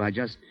much if I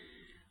just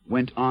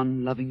went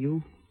on loving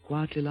you,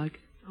 quietly like?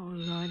 Oh,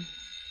 Lloyd.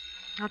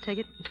 I'll take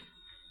it.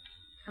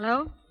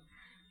 Hello?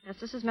 Yes,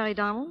 this is Mary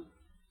Donald.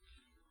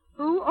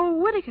 Who? Oh,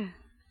 Whittaker.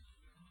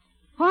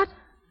 What?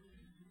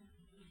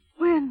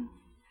 When?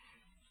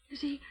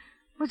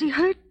 Was he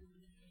hurt?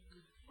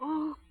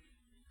 Oh,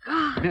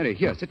 God. Mary,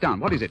 here, sit down.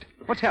 What is it?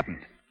 What's happened?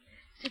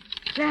 It's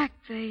Jack.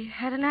 They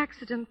had an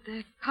accident.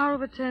 Their car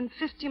overturned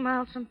 50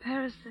 miles from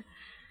Paris. They're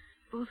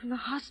both in the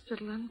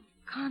hospital,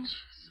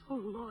 unconscious. Oh,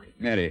 Lloyd.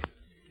 Mary,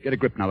 get a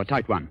grip now, a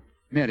tight one.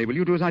 Mary, will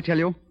you do as I tell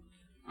you?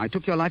 I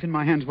took your life in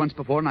my hands once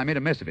before, and I made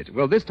a mess of it.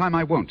 Well, this time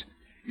I won't.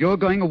 You're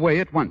going away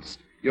at once.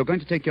 You're going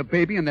to take your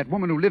baby and that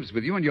woman who lives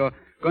with you, and you're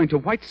going to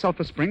White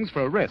Sulphur Springs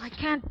for a rest. I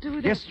can't do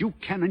that. Yes, you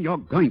can, and you're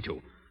going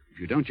to. If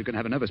you don't, you can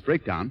have a nervous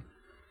breakdown.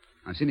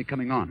 I've seen it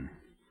coming on.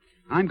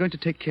 I'm going to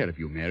take care of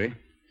you, Mary.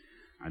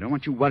 I don't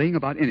want you worrying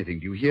about anything.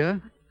 Do you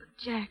hear? But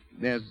Jack...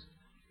 There's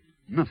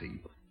nothing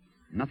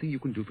you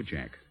can do for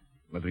Jack.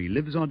 Whether he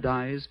lives or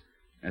dies,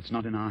 that's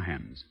not in our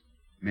hands.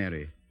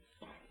 Mary,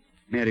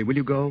 will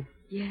you go?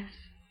 Yes.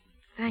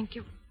 Thank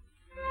you.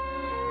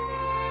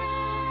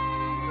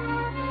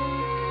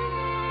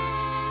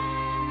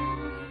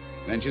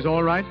 Then she's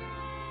all right?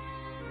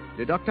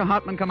 Did Dr.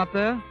 Hartman come up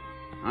there?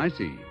 I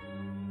see.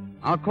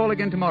 I'll call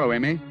again tomorrow,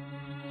 Amy.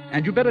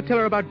 And you better tell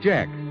her about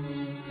Jack.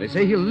 They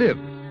say he'll live.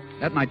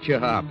 That might cheer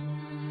her up.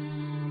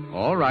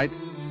 All right.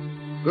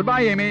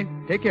 Goodbye, Amy.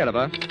 Take care of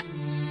her.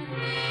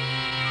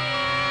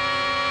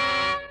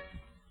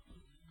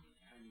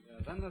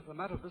 And then there's the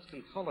matter of this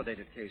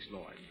consolidated case,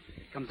 Lloyd.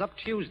 It comes up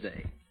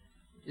Tuesday.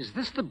 Is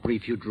this the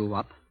brief you drew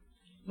up?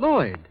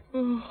 Lloyd.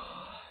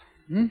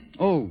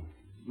 Oh,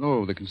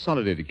 the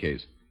consolidated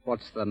case.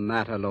 What's the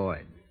matter,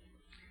 Lloyd?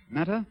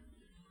 Matter?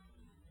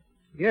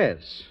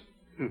 Yes.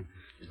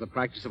 Is the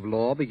practice of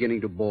law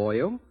beginning to bore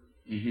you?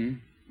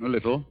 Mm-hmm. A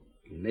little.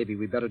 Maybe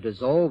we better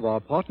dissolve our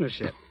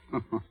partnership.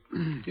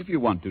 If you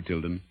want to,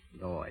 Tilden.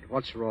 Lloyd,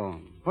 what's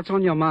wrong? What's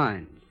on your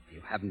mind?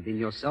 You haven't been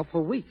yourself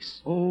for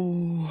weeks.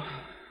 Oh,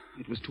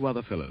 it was two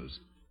other fellows.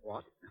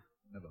 What?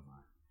 Never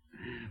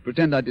mind.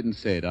 Pretend I didn't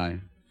say it. I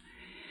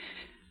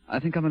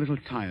think I'm a little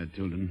tired,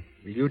 Tilden.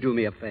 Will you do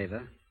me a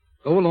favor?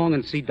 Go along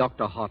and see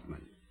Dr.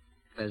 Hartman.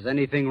 If there's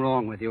anything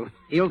wrong with you,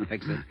 he'll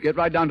fix it. Get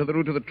right down to the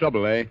root of the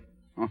trouble, eh?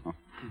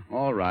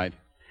 All right.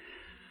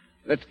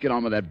 Let's get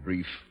on with that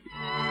brief.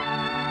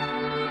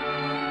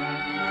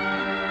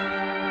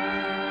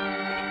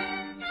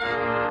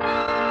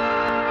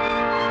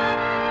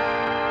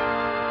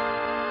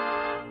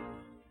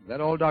 Is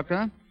that all,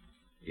 Doctor?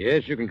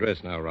 Yes, you can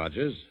dress now,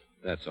 Rogers.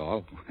 That's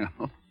all.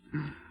 Well,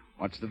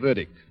 what's the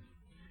verdict?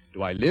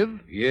 Do I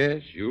live?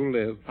 Yes, you'll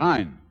live.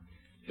 Fine.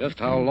 Just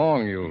how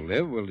long you'll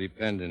live will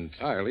depend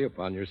entirely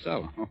upon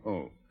yourself.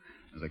 Oh,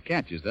 there's a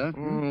catch, is there?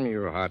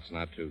 Your heart's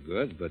not too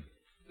good, but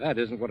that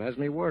isn't what has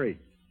me worried.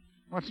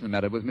 What's the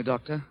matter with me,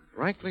 Doctor?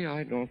 Frankly,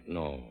 I don't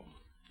know.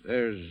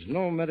 There's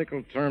no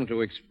medical term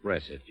to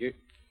express it.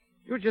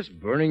 You're just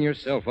burning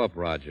yourself up,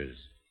 Rogers,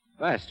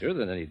 faster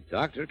than any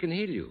doctor can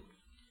heal you.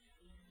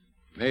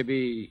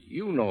 Maybe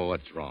you know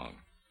what's wrong.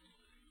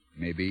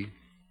 Maybe.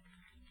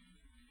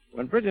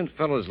 When brilliant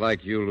fellows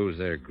like you lose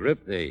their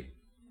grip, they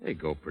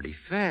go pretty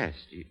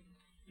fast.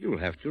 You'll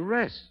have to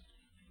rest.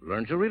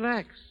 Learn to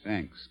relax.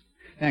 Thanks.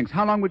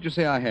 How long would you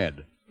say I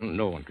had?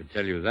 No one could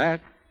tell you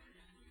that.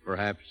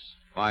 Perhaps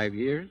 5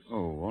 years?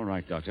 Oh, all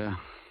right, Doctor.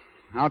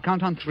 I'll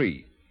count on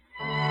 3.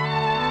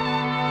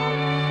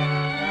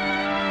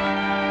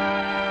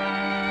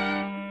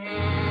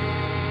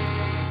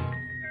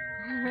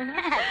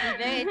 Happy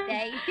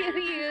birthday to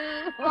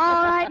you.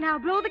 All right, now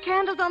blow the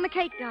candles on the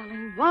cake,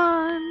 darling.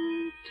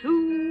 1,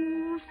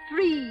 2,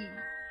 3.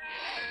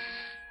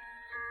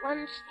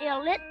 One's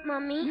still lit,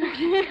 Mummy.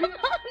 Come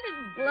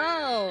on,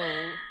 blow.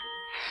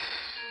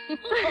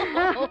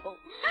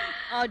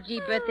 Oh,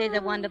 gee, birthdays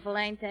are wonderful,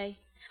 ain't they?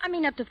 I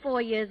mean, up to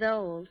 4 years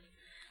old.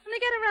 When they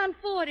get around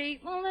 40,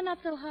 well, they're not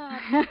so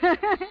hard.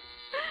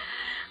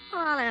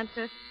 I'll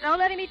answer. Don't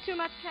let him eat too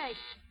much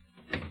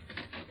cake.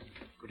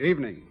 Good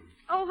evening.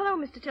 Oh, hello,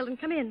 Mr. Tilden.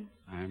 Come in.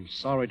 I'm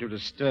sorry to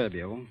disturb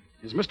you.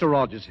 Is Mr.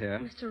 Rogers here?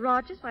 Mr.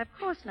 Rogers? Why, of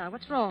course not.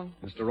 What's wrong?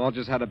 Mr.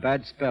 Rogers had a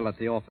bad spell at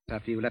the office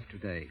after you left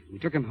today. We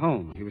took him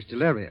home. He was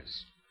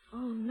delirious. Oh,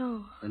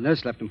 no. The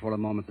nurse left him for a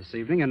moment this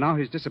evening, and now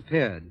he's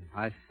disappeared.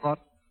 I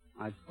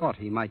thought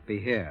he might be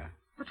here.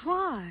 But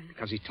why?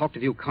 Because he talked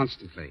of you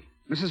constantly.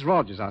 Mrs.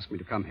 Rogers asked me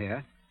to come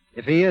here.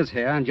 If he is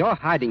here and you're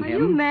hiding Are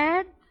him... you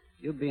mad?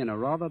 You'd be in a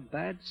rather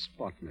bad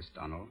spot, Miss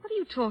Donald. What are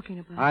you talking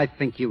about? I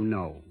think you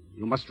know.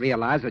 You must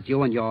realize that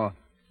you and your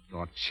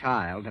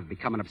child have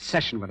become an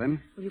obsession with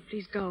him. Will you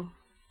please go?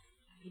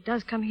 If he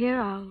does come here,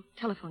 I'll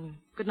telephone you.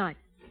 Good night.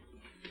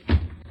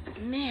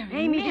 Mary,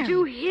 Amy, Mary. did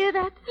you hear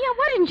that? Yeah,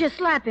 why didn't you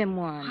slap him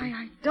one?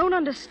 I don't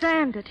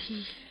understand it.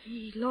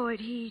 Lloyd,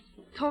 he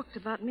talked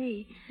about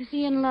me. Is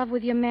he in love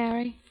with you,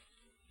 Mary?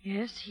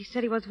 Yes, he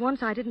said he was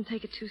once. I didn't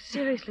take it too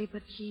seriously,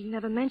 but he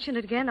never mentioned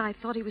it again. I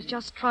thought he was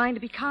just trying to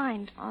be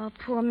kind. Oh,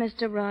 poor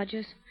Mr.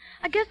 Rogers.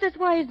 I guess that's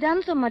why he's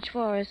done so much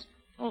for us.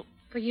 Well,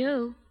 for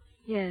you.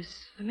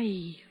 Yes, for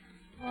me.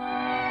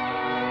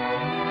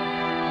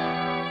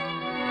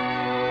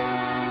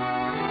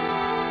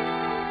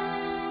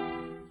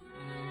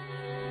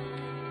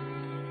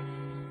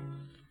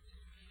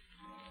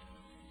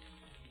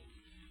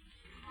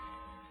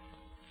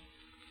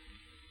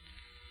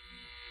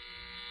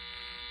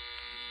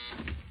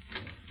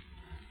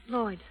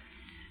 Lloyd.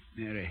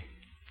 Mary.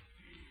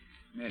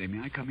 Mary,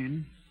 may I come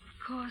in?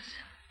 Of course.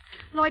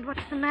 Lloyd,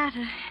 what's the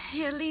matter?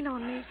 Here, lean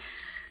on me.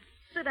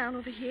 Sit down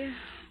over here.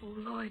 Oh,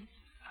 Lloyd.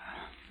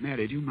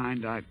 Mary, do you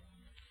mind? I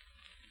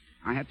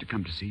had to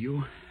come to see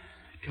you.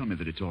 Tell me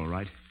that it's all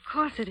right. Of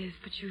course it is,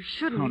 but you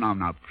shouldn't. Oh,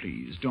 now,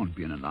 please, don't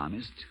be an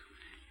alarmist.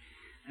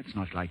 That's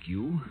not like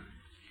you.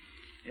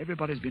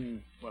 Everybody's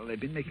been, they've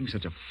been making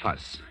such a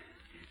fuss.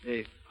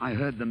 I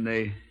heard them,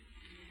 they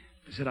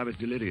said I was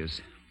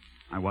delirious.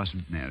 I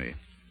wasn't, Mary.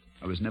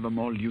 I was never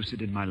more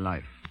lucid in my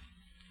life.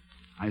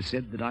 I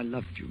said that I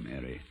loved you,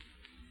 Mary.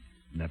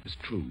 And that was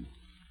true.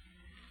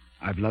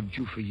 I've loved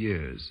you for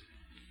years.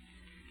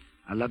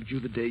 I loved you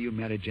the day you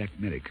married Jack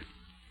Merrick.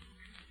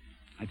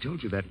 I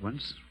told you that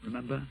once,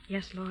 remember?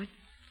 Yes, Lloyd.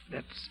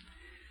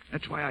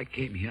 That's why I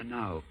came here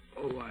now.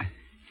 Oh,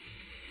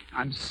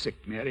 I'm sick,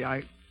 Mary.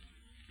 I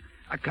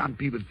can't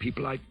be with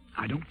people I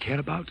don't care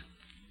about.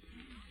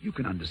 You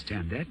can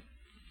understand that,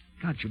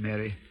 can't you,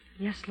 Mary?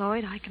 Yes,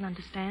 Lloyd, I can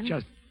understand.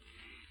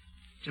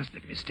 Just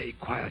let me stay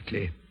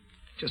quietly,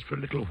 just for a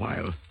little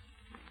while.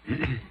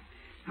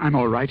 I'm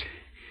all right.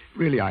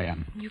 Really, I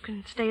am. You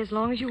can stay as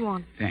long as you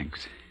want.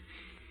 Thanks.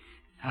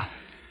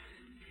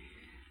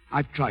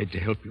 I've tried to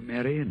help you,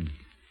 Mary, and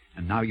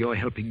now you're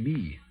helping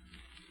me.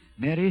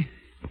 Mary,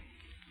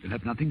 you'll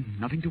have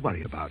nothing to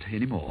worry about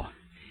anymore.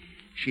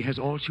 She has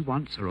all she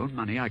wants, her own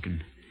money. I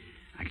can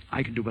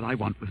do what I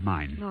want with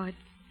mine. Lloyd,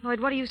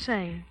 what are you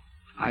saying?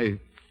 I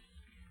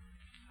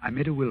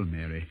made a will,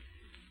 Mary.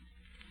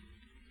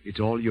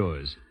 It's all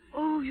yours.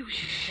 Oh, you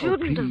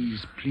shouldn't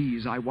have.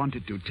 Please, I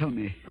wanted to. Tell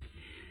me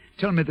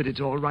that it's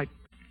all right.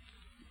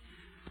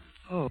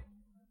 Oh,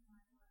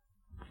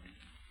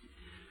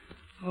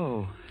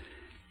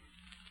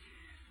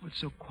 it's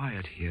so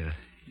quiet here,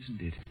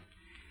 isn't it?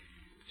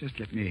 Just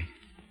let me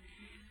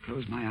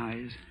close my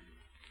eyes.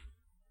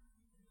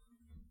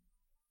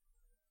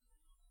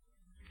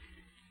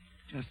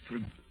 Just for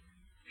a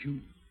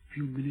few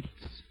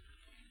minutes.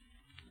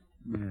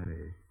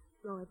 Mary.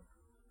 Lloyd,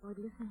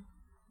 listen.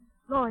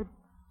 Lloyd.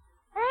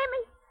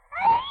 Amy!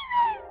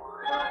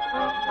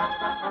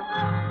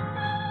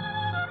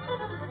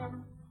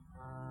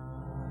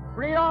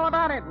 Read all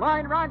about it.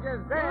 Lloyd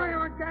Rogers dead. Boy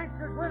on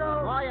gangster's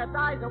widow. Lawyer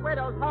dies a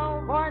widow's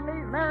home. Boy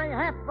leaves Mary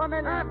 $500,000.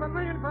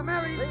 $500,000 for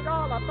Mary. Read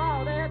all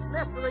about it.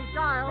 Mystery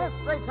child.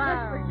 Mystery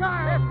child. Mystery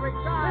child. Mystery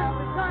child.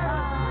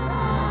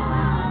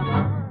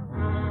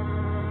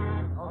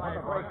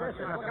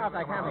 Look out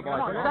that camera,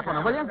 boy. Step on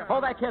it, will you?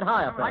 Hold that kid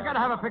high up there. I gotta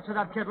have a picture of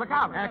that kid. Look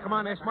out. Yeah, come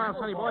on there, smile,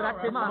 sonny boy.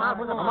 That kid's smart.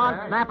 Come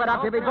on, snap it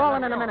up. He'll be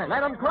bawling in a minute.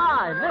 Let him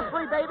cry.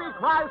 Mystery baby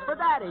cries for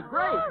daddy.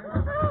 Great.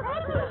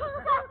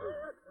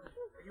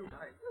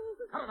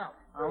 Cut it out.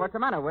 What's the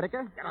matter,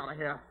 Whitaker? Get out of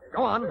here.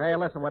 Go on. Hey,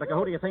 listen, Whitaker.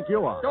 Who do you think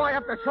you are? Do I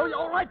have to show you?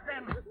 All right,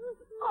 then.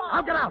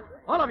 I'll get out.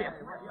 All of you.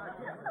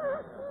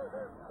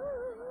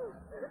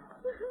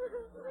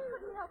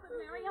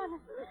 Mary,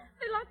 honest.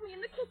 They locked me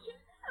in the kitchen,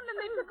 and then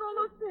they took all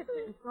those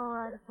pictures. It's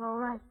all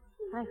right.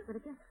 Thanks,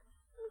 Whitaker.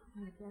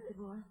 Here, Jackie,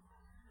 boy.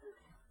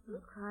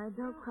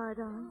 Don't cry,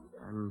 darling.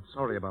 I'm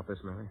sorry about this,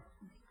 Mary.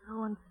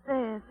 So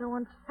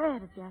unfair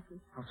to Jackie.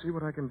 I'll see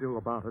what I can do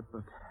about it,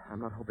 but I'm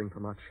not hoping for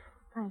much.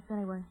 Thanks,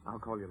 anyway. I'll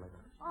call you later.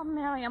 Oh,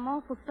 Mary, I'm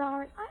awful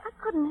sorry. I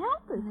couldn't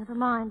help it. Never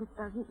mind. It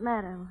doesn't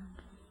matter.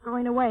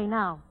 Going away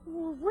now.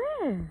 Well,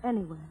 where?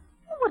 Anywhere.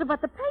 Well, what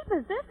about the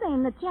papers? They're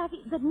saying that Mr.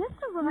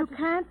 Rogers... You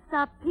can't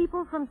stop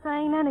people from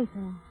saying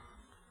anything.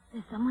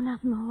 There's someone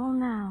out in the hall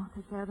now.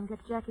 Take care of them. Get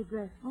Jackie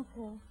dressed.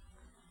 Okay.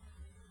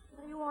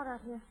 What do you want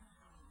out here?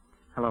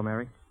 Hello,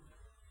 Mary.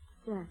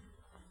 Jack.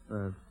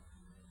 The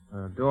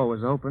door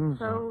was open,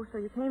 So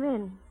you came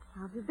in.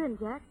 How have you been,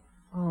 Jack?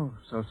 Oh,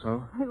 so.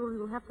 Well,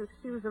 you'll have to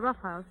excuse the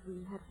roughhouse. We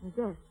had some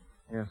guests.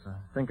 Yes, I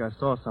think I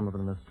saw some of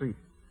them in the street.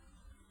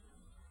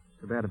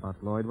 Too bad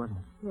about Lloyd, wasn't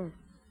it? Yes.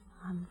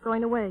 I'm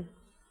going away.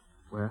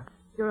 Where?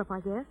 Europe,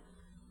 I guess.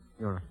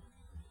 Europe.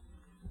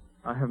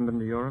 I haven't been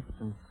to Europe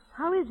since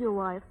How is your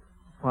wife?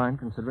 Fine,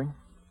 considering.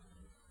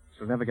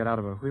 She'll never get out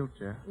of her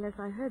wheelchair. Yes,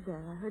 I heard that.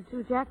 I heard,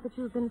 too, Jack, that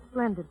you've been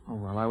splendid. Oh,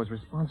 well, I was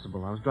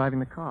responsible. I was driving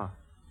the car.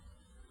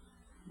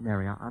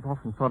 Mary, I've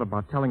often thought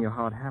about telling you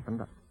how it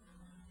happened.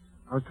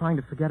 I was trying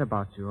to forget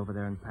about you over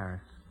there in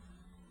Paris.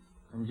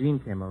 And Jean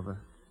came over.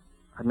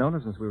 I'd known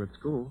her since we were at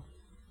school.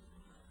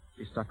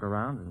 She stuck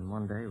around, and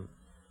one day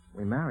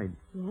we married.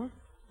 Yes?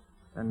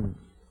 Then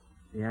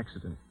the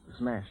accident, the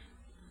smash.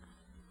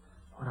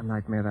 What a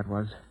nightmare that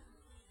was.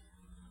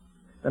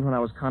 Then when I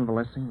was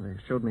convalescing, they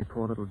showed me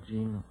poor little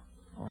Jean,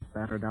 all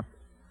battered up.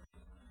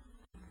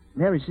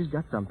 Mary, she's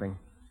got something.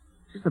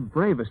 She's the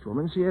bravest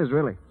woman. She is,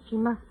 really. She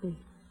must be.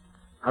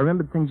 I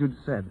remembered things you'd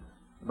said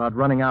about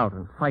running out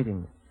and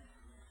fighting.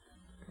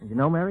 And you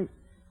know, Mary,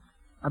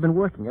 I've been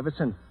working ever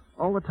since,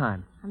 all the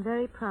time. I'm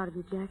very proud of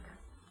you, Jack.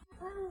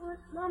 I wish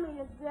Mommy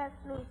had dressed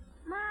me.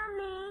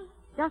 Mommy!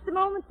 Just a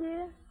moment,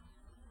 dear.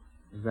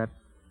 Is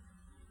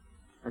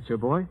that's your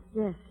boy?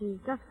 Yes, he's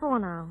just 4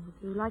 now.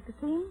 Would you like to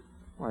see him?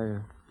 Why,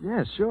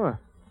 yeah, sure.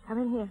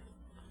 Come in here.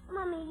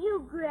 Mommy,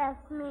 you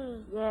dressed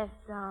me. Yes,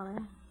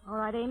 darling. All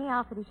right, Amy,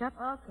 I'll finish up.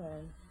 Okay.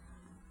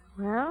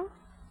 Well,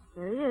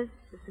 there he is.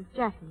 This is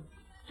Jackie.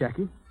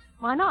 Jackie?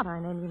 Why not? I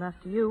named him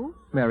after you.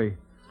 Mary,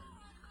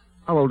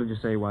 how old did you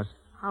say he was?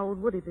 How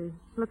old would he be?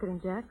 Look at him,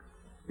 Jack.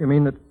 You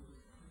mean that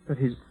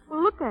he's...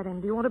 Well, look at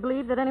him. Do you want to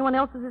believe that anyone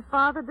else is his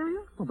father, do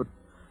you? Oh, but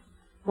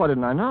why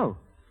didn't I know?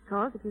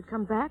 Because if you'd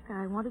come back,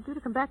 I wanted you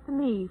to come back to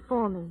me,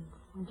 for me.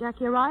 When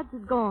Jackie arrived,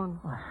 he's gone.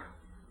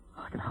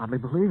 I can hardly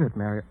believe it,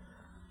 Mary.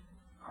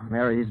 Oh,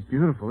 Mary, he's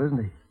beautiful,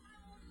 isn't he?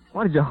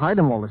 Why did you hide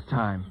him all this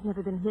time? He's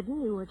never been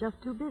hidden. You were just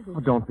too busy.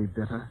 Oh, don't be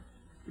bitter.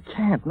 You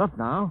can't, not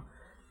now.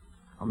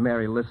 Oh,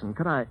 Mary, listen.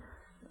 Could I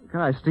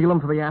steal him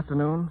for the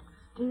afternoon?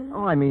 Steal him?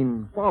 Oh, I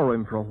mean, borrow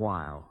him for a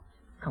while.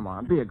 Come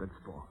on, be a good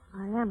sport.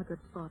 I am a good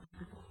sport.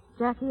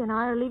 Jackie and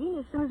I are leaving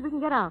as soon as we can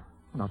get out.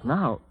 Not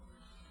now.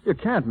 You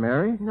can't,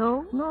 Mary.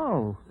 No?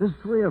 No. There's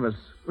 3 of us.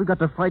 We've got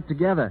to fight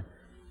together.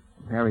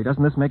 Mary,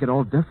 doesn't this make it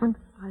all different?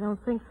 I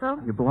don't think so.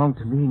 You belong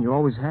to me, and you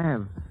always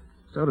have.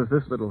 So does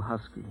this little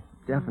husky.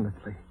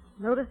 Definitely.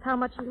 Noticed how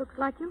much he looks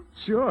like you?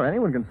 Sure,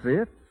 anyone can see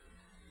it.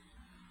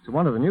 So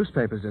one of the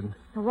newspapers didn't.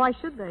 Well, why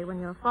should they? When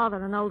your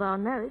father annulled our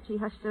marriage, he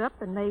hushed it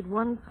up and made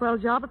one swell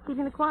job of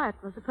keeping it quiet.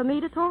 Was it for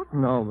me to talk?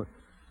 No, but...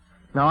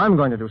 Now I'm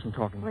going to do some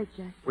talking. Wait,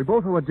 Jack. We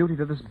both owe a duty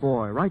to this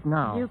boy, right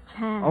now. You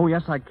can. Oh,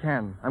 yes, I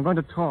can. I'm going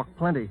to talk,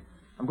 plenty.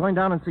 I'm going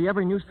down and see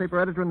every newspaper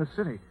editor in the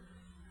city.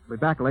 We'll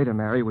be back later,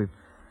 Mary. We've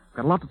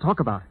got a lot to talk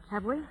about.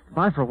 Have we?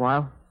 Bye for a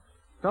while.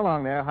 So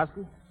long there,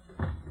 Husky.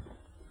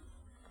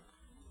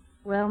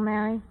 Well,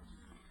 Mary,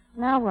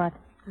 now what?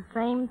 The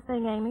same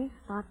thing, Amy.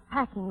 Start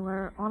packing.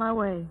 We're on our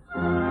way.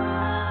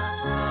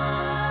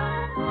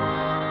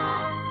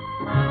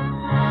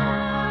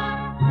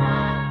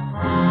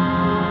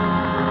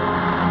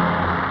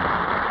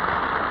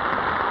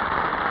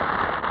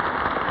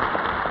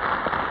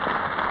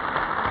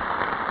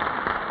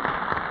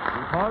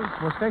 Pause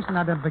for station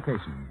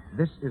identification.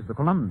 This is the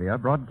Columbia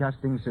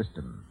Broadcasting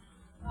System.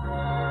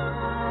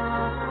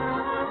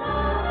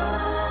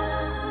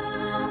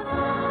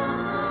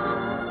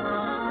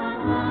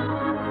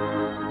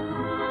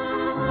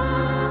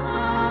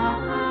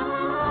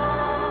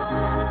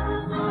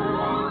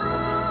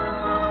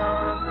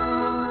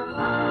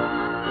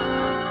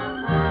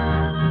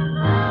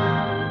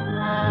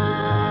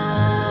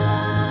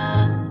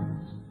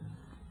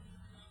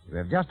 You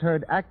have just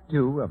heard Act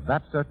 2 of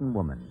That Certain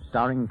Woman,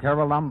 starring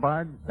Carol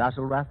Lombard,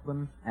 Basil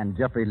Rathbun, and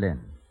Jeffrey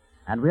Lynn.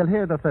 And we'll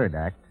hear the third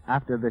act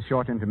after this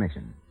short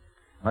intermission.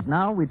 But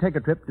now we take a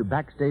trip to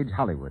Backstage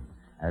Hollywood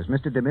as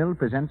Mr. DeMille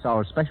presents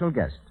our special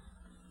guest.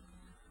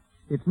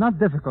 It's not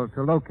difficult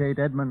to locate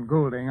Edmund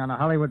Goulding on a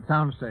Hollywood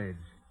soundstage.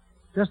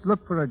 Just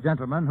look for a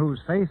gentleman whose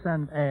face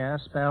and air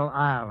spell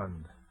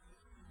Ireland,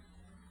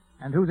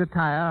 and whose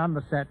attire on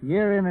the set,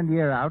 year in and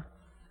year out,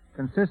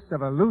 consists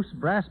of a loose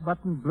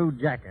brass-buttoned blue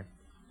jacket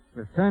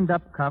with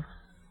turned-up cuffs,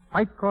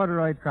 white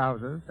corduroy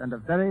trousers, and a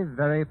very,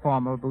 very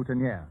formal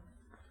boutonniere.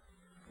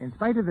 In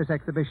spite of this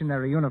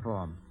exhibitionary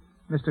uniform,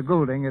 Mr.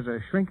 Goulding is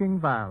a shrinking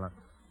violet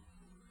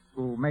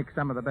who makes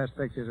some of the best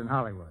pictures in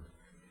Hollywood.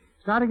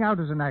 Starting out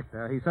as an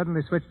actor, he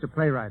suddenly switched to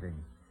playwriting,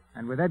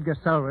 and with Edgar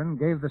Selwyn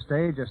gave the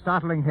stage a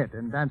startling hit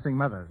in Dancing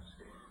Mothers.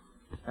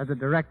 As a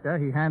director,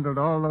 he handled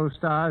all those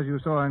stars you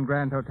saw in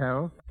Grand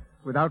Hotel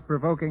without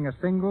provoking a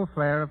single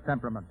flare of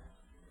temperament.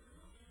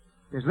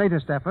 His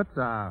latest efforts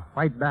are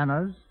White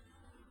Banners,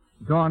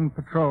 Dawn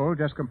Patrol,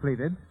 just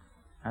completed,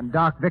 and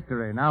Dark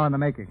Victory, now in the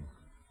making.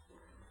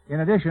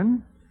 In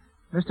addition,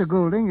 Mr.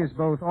 Goulding is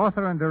both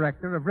author and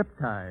director of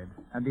Riptide,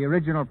 and the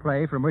original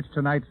play from which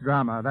tonight's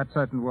drama, That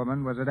Certain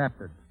Woman, was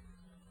adapted.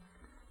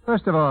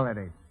 First of all,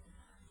 Eddie,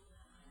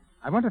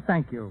 I want to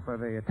thank you for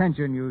the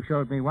attention you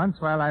showed me once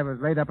while I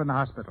was laid up in the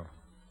hospital.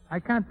 I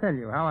can't tell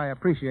you how I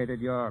appreciated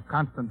your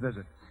constant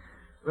visits.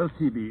 Well,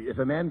 T.B., if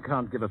a man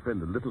can't give a friend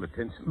a little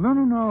attention...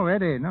 No,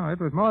 Eddie. No, it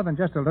was more than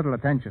just a little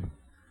attention.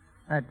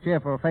 That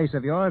cheerful face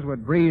of yours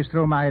would breeze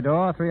through my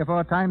door 3 or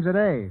 4 times a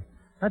day.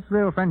 That's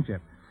real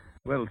friendship.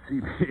 Well,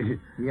 T.B.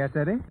 Yes,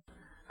 Eddie?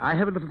 I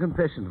have a little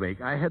confession to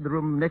make. I had the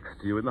room next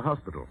to you in the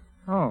hospital.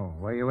 Oh,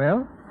 were you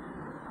ill?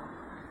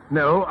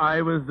 No,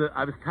 I was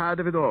tired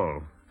of it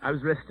all. I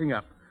was resting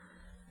up.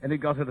 And it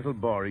got a little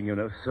boring,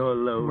 so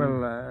alone.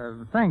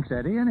 Well, thanks,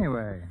 Eddie,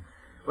 anyway.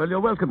 Well,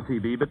 you're welcome,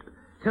 TB, but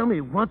tell me,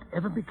 what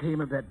ever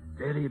became of that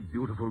very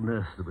beautiful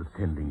nurse that was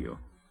tending you?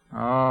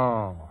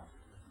 Oh,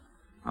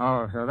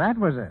 so that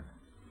was it.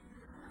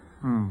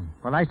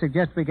 Well, I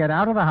suggest we get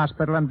out of the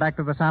hospital and back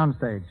to the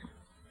soundstage.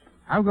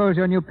 How goes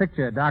your new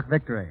picture, Dark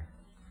Victory?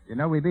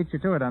 We beat you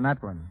to it on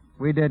that one.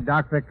 We did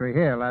Dark Victory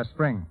here last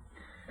spring.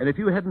 And if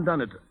you hadn't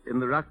done it in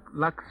the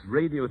Lux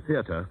Radio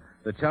Theater,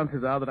 the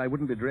chances are that I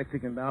wouldn't be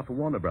directing it now for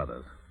Warner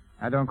Brothers.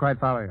 I don't quite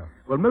follow you.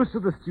 Well, most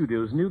of the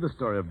studios knew the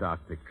story of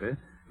Dark Victory,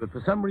 but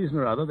for some reason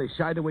or other, they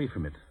shied away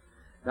from it.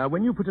 Now,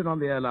 when you put it on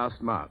the air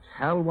last March,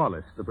 Hal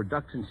Wallace, the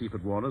production chief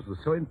at Warner's, was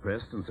so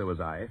impressed, and so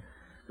was I,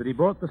 that he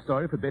bought the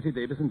story for Betty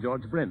Davis and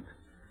George Brent.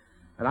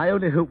 And I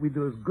only hope we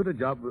do as good a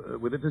job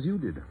with it as you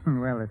did.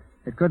 Well,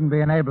 it couldn't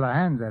be in abler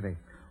hands, Eddie.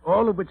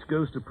 All of which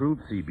goes to prove,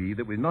 CB,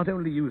 that we not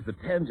only use the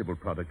tangible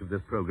product of this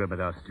program at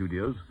our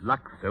studios,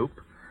 Lux Soap,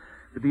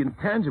 but the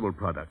intangible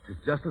product is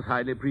just as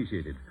highly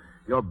appreciated.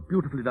 Your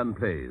beautifully done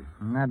plays.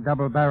 And that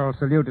double-barrel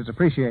salute is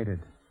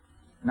appreciated.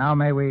 Now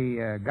may we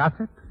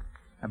gossip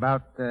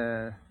about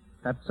that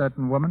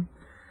certain woman?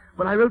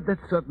 Well, I wrote That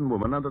Certain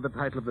Woman under the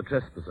title of The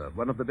Trespasser,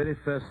 one of the very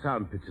first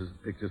sound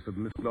pictures for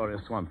Miss Gloria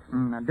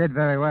Swanson. It did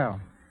very well.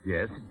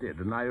 Yes, it did,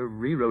 and I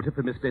rewrote it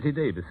for Miss Betty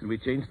Davis, and we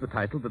changed the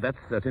title to That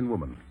Certain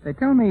Woman. They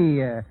tell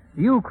me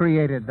you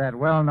created that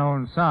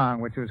well-known song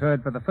which was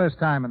heard for the first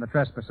time in The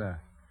Trespasser.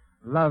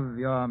 Love,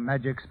 your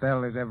magic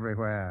spell is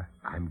everywhere.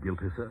 I'm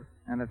guilty, sir.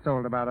 And it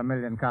sold about 1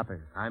 million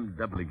copies. I'm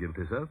doubly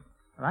guilty, sir.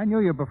 Well, I knew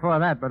you before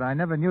that, but I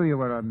never knew you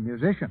were a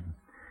musician.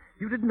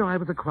 You didn't know I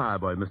was a choir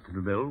boy, Mr.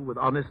 DeMille, with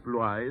honest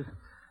blue eyes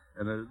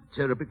and a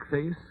cherubic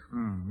face?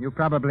 You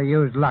probably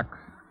used Lux.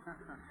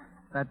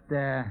 But,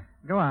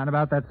 go on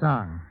about that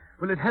song.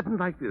 Well, it happened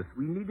like this.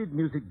 We needed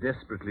music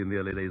desperately in the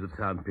early days of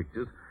sound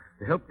pictures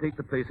to help take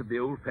the place of the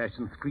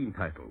old-fashioned screen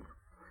titles.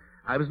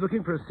 I was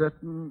looking for a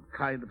certain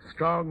kind of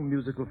strong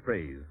musical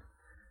phrase.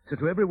 So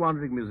to every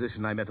wandering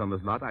musician I met on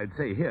this lot, I'd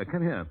say, here,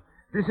 come here.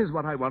 This is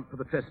what I want for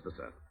The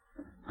Trespasser.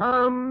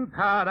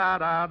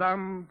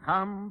 Hum-ta-da-da-dum,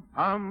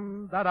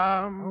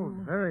 hum-hum-da-dum.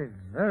 Oh, very,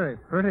 very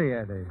pretty,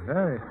 Eddie.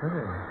 Very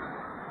pretty.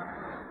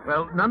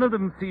 Well, none of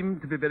them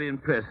seemed to be very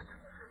impressed.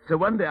 So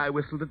one day I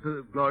whistled it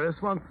to Gloria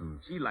Swanson.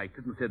 She liked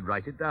it and said,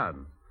 write it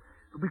down.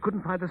 But we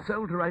couldn't find a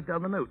soul to write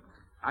down the notes.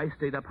 I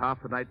stayed up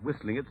half the night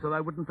whistling it so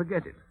I wouldn't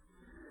forget it.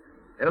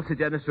 Elsie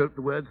Janis wrote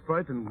the words for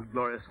it, and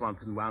Gloria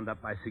Swanson wound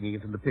up by singing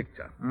it in the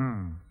picture.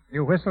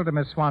 You whistled to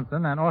Miss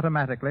Swanson and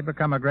automatically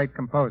become a great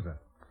composer.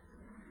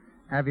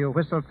 Have you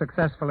whistled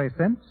successfully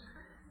since?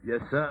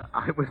 Yes, sir.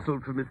 I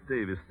whistled for Miss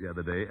Davis the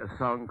other day, a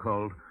song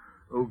called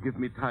Oh, Give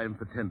Me Time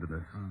for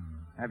Tenderness.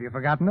 Have you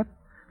forgotten it?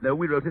 No,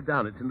 we wrote it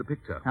down. It's in the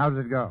picture. How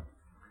does it go?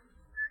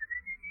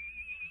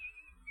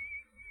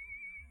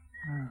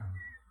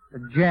 A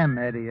gem,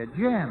 Eddie, a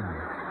gem.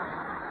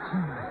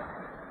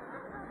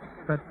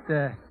 But,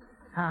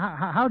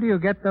 how do you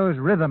get those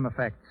rhythm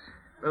effects?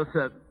 Well,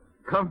 sir,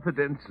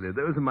 confidentially,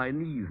 those are my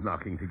knees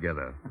knocking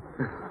together.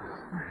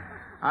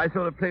 I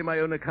sort of play my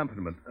own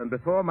accompaniment, and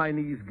before my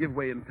knees give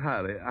way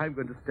entirely, I'm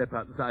going to step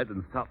outside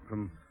and stop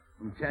from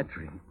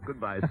chattering.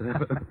 Goodbye, sir.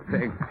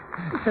 Thanks.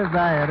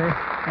 Goodbye, Eddie.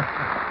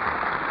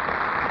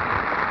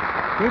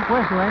 Keep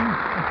whistling.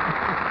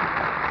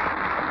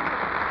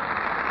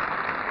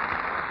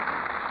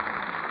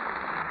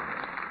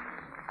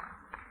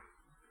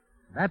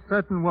 That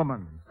Certain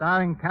Woman,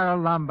 starring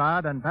Carol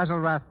Lombard and Basil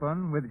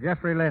Rathbone with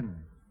Jeffrey Lynn.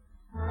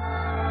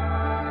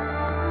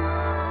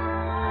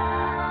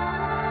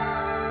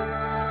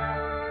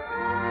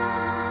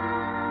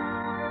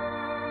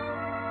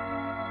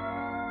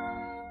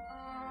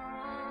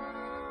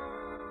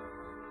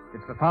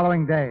 It's the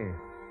following day,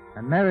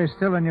 and Mary's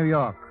still in New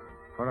York,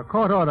 for a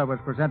court order was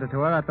presented to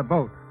her at the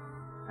boat,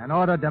 an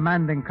order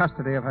demanding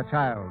custody of her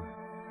child.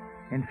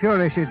 In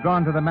fury, she's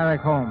gone to the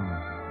Merrick home,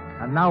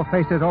 and now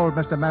faces old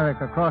Mr. Merrick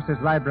across his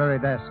library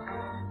desk.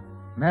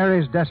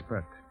 Mary's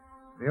desperate,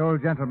 the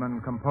old gentleman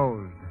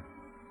composed.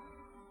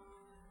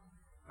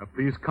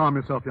 Please calm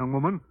yourself, young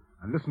woman,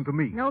 and listen to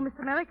me. No,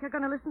 Mr. Merrick, you're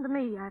going to listen to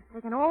me. I've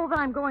taken all that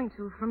I'm going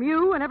to from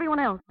you and everyone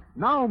else.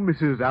 Now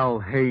Mrs. Al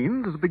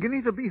Haynes is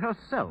beginning to be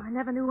herself. I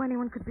never knew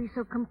anyone could be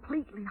so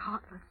completely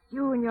heartless.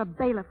 You and your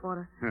bailiff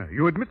order.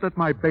 You admit that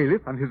my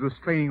bailiff and his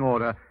restraining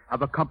order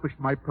have accomplished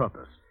my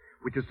purpose,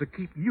 which is to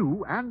keep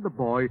you and the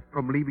boy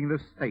from leaving the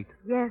state.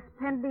 Yes,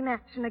 pending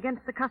action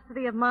against the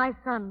custody of my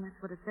son.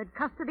 That's what it said.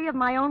 Custody of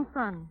my own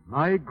son.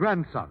 My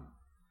grandson.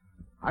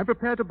 I'm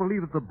prepared to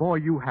believe that the boy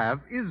you have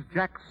is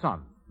Jack's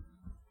son.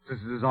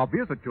 Since it is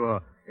obvious that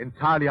you're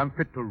entirely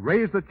unfit to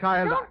raise the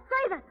child... Don't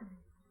say that to me.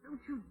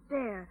 Don't you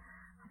dare.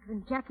 I've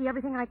given Jackie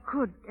everything I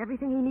could,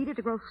 everything he needed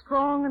to grow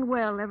strong and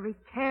well, every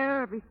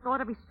care, every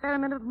thought, every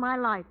experiment of my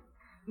life.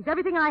 He's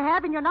everything I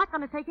have, and you're not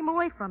going to take him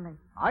away from me.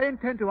 I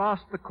intend to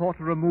ask the court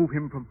to remove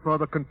him from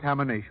further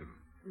contamination.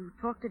 You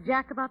talked to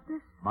Jack about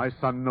this? My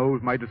son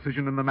knows my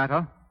decision in the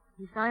matter.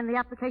 You signed the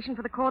application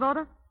for the court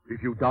order?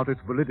 If you doubt its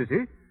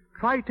validity,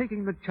 try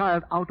taking the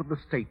child out of the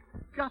state.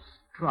 Just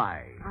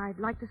try. I'd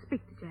like to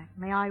speak to Jack.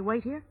 May I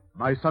wait here?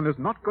 My son is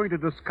not going to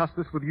discuss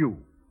this with you.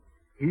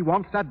 He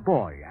wants that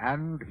boy,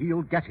 and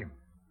he'll get him.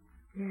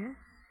 Yes,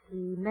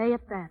 he may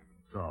at that.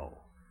 So,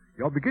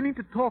 you're beginning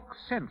to talk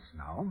sense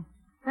now.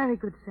 Very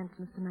good sense,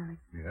 Mr. Merrick.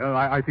 Yeah,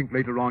 I think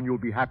later on you'll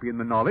be happy in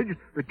the knowledge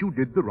that you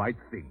did the right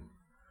thing.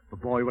 The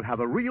boy will have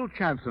a real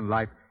chance in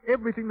life.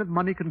 Everything that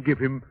money can give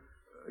him,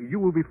 you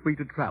will be free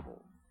to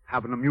travel,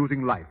 have an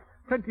amusing life,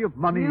 plenty of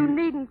money. You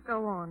needn't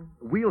go on.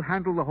 We'll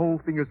handle the whole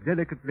thing as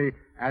delicately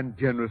and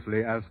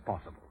generously as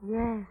possible.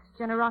 Yes,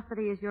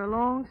 generosity is your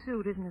long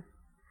suit, isn't it?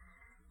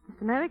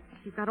 Mr. Merrick,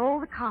 you've got all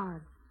the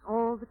cards,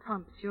 all the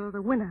trumps. You're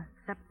the winner,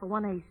 except for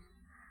one ace.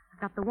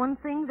 I've got the one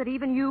thing that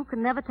even you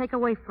can never take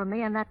away from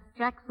me, and that's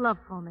Jack's love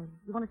for me.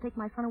 You want to take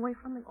my son away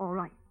from me? All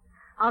right.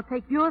 I'll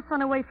take your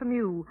son away from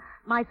you.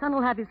 My son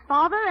will have his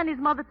father and his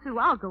mother, too.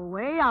 I'll go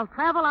away, I'll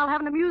travel, I'll have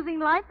an amusing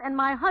life, and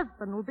my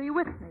husband will be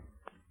with me.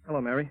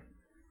 Hello, Mary.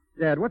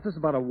 Dad, what's this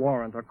about a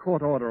warrant, or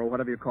court order, or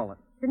whatever you call it?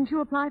 Didn't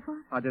you apply for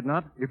it? I did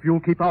not. If you'll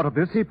keep out of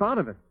this... Keep out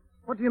of it?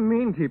 What do you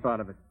mean, keep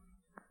out of it?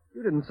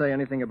 You didn't say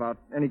anything about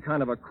any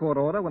kind of a court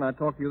order when I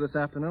talked to you this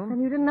afternoon.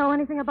 And you didn't know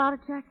anything about it,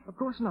 Jack? Of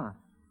course not.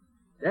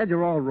 Dad,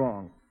 you're all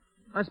wrong.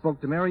 I spoke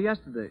to Mary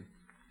yesterday.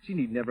 She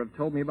need never have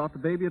told me about the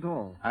baby at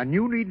all. And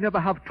you need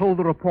never have told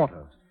the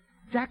reporters.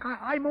 Jack,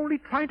 I'm only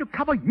trying to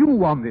cover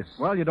you on this.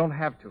 Well, you don't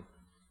have to.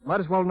 Might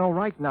as well know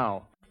right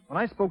now. When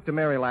I spoke to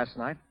Mary last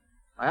night,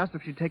 I asked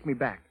if she'd take me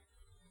back.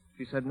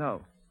 She said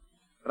no.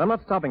 But I'm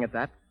not stopping at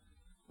that.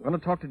 I'm going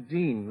to talk to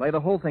Jean, lay the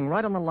whole thing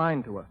right on the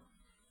line to her.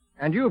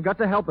 And you've got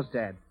to help us,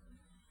 Dad.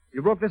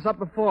 You broke this up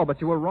before,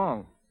 but you were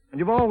wrong. And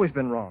you've always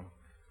been wrong.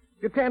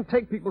 You can't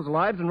take people's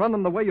lives and run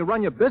them the way you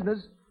run your business.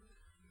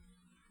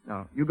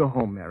 Now, you go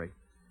home, Mary.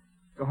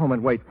 Go home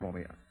and wait for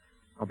me.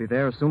 I'll be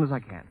there as soon as I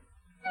can.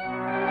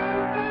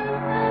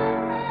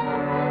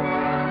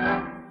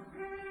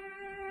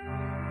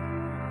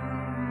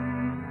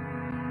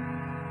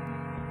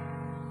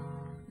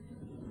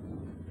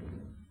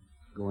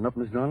 Going up,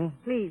 Miss Donald?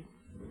 Please.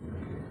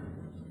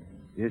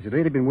 Yes, a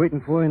lady been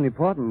waiting for you in the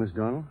apartment, Miss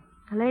Donald.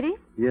 A lady?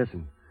 Yes,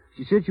 and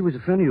she said she was a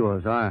friend of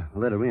yours. I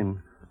let her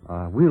in.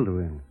 Wheeled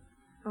her in.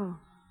 Oh,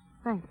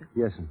 thank you.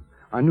 Yes, and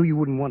I knew you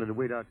wouldn't want her to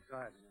wait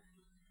outside.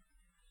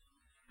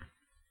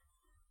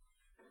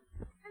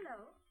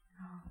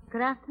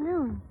 Good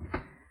afternoon.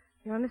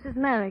 You're Mrs.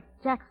 Merrick,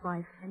 Jack's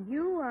wife. And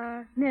you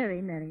are Mary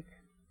Merrick.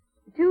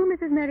 The two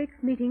Mrs.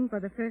 Merricks meeting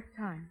for the first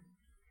time.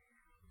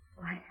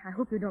 Why, I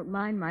hope you don't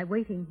mind my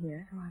waiting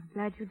here. Oh, I'm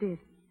glad you did.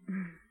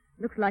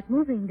 Looks like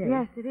moving day.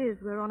 Yes, it is.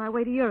 We're on our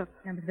way to Europe.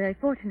 I was very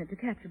fortunate to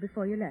catch you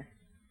before you left.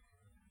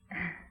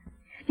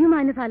 Do you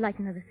mind if I light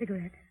another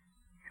cigarette?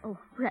 Oh,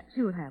 perhaps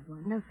you'll have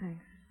one. No,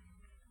 thanks.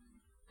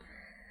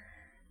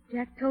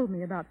 Jack told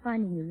me about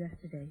finding you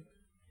yesterday.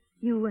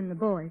 You and the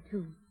boy,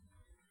 too.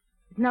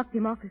 It knocked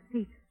him off his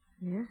feet.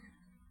 Yes?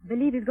 I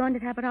believe he's going to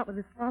tap it out with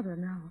his father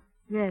now.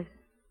 Yes.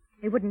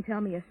 He wouldn't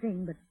tell me a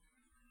thing, but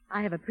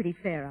I have a pretty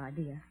fair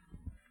idea.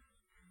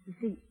 You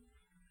see,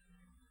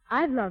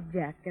 I've loved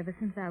Jack ever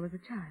since I was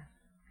a child.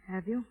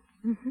 Have you?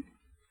 Mm-hmm.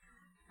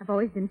 I've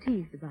always been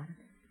teased about it.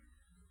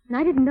 And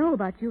I didn't know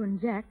about you and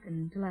Jack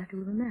until after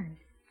we were married.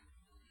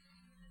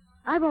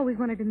 I've always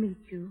wanted to meet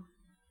you.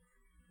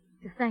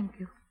 To thank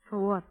you. For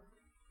what?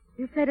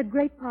 You've played a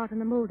great part in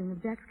the molding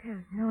of Jack's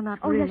character. No, not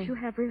really. really. Oh, yes, you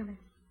have, really.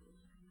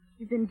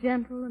 You've been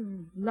gentle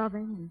and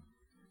loving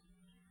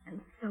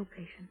and so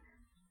patient.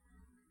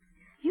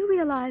 You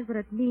realize what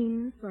it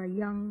means for a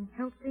young,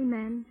 healthy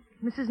man.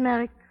 Mrs.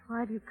 Merrick, why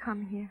have you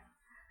come here?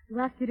 To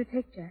ask you to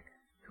take Jack.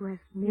 To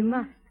ask me? You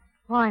must.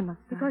 Why must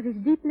I? Because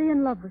he's deeply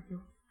in love with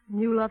you. And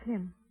you love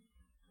him?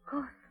 Of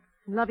course.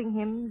 Loving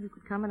him, you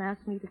could come and ask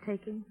me to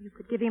take him. You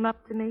could give him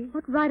up to me.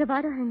 What right have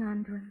I to hang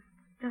on to him?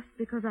 Just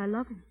because I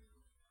love him.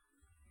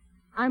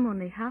 I'm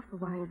only half a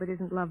wife. Oh, but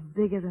isn't love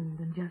bigger than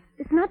just...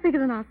 It's not bigger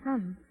than our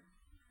sons.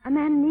 A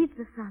man needs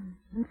a son,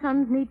 and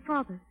sons need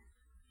fathers.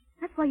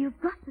 That's why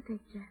you've got to take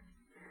Jack.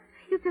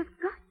 You've just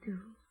got to.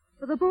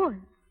 For the boy.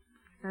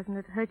 Doesn't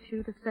it hurt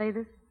you to say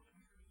this?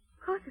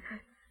 Of course it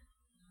hurts.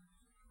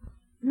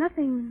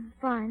 Nothing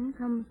fine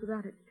comes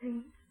without its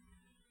pain.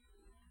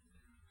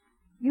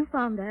 You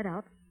found that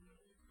out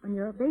when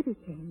your baby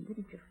came,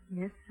 didn't you?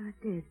 Yes, I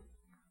did.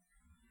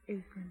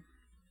 Is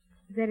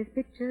that his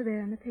picture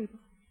there on the table?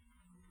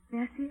 May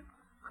I see it?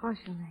 Of course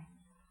you may.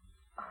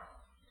 Oh,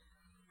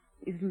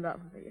 he's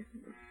lovely,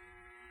 isn't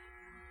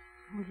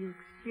he? Would you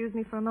excuse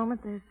me for a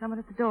moment? There's someone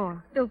at the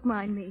door. Don't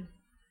mind me.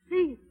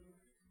 Please.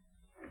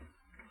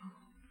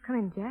 Come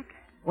in, Jack.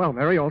 Well,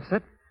 Mary, all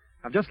set.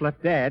 I've just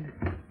left Dad.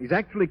 He's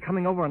actually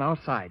coming over on our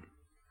side.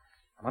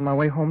 I'm on my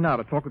way home now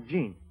to talk with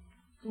Jean.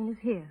 Jean is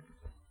here.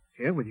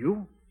 Here with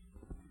you?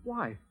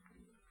 Why?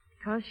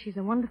 Because she's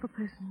a wonderful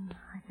person,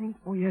 I think.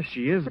 Oh, yes,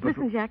 she is, But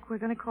listen, Jack, we're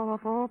going to call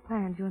off all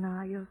plans, you and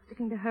I. You're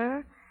sticking to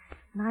her,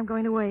 and I'm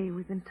going away.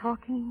 We've been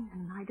talking,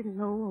 and I didn't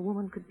know a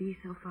woman could be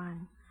so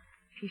fine.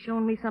 She's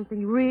shown me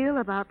something real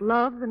about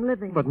love and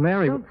living. But,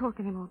 Mary... Don't talk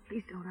anymore.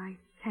 Please don't. I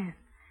can't.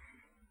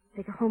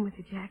 Take her home with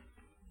you, Jack.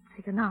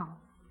 Take her now.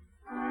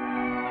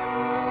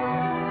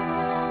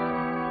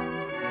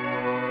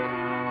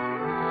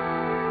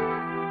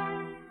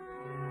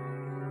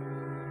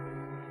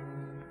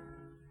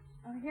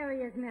 Oh, here he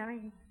is,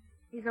 Mary.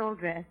 He's all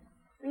dressed.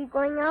 Are you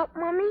going out,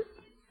 Mommy?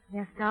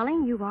 Yes,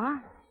 darling, you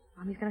are.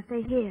 Mommy's going to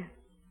stay here.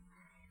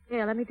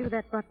 Here, let me do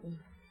that button.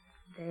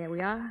 There we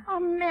are. Oh,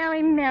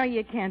 Mary,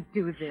 you can't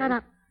do this. Shut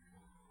up.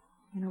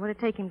 You know where to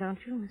take him, don't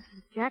you?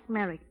 Mrs. Jack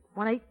Merrick,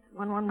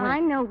 18111 West. I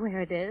know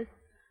where it is.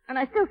 And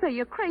I still say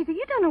you're crazy.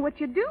 You don't know what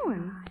you're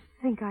doing. I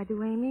think I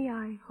do, Amy.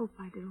 I hope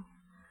I do.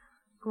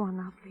 Go on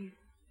now, please.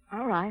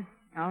 All right.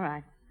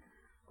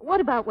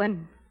 What about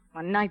when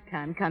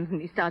nighttime comes and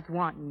he starts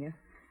wanting you?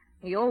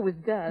 He always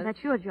does.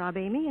 That's your job,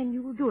 Amy, and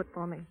you will do it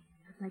for me.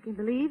 Just make him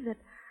believe that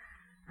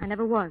I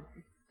never was.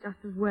 It's just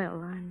as well.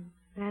 I'm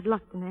bad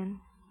luck to men.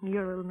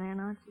 You're a little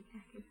man, aren't you,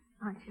 Jackie?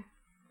 Aren't you?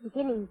 You're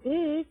getting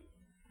big.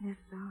 Yes,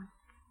 darling.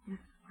 Yes,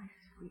 my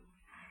sweet.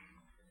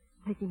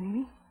 Take him,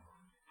 Amy.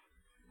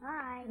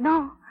 Bye.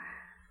 No,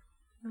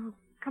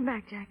 come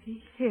back,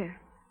 Jackie. Here,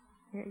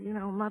 you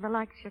know, Mother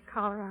likes your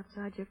collar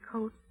outside your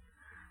coat.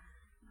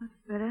 That's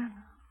better.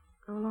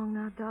 Go along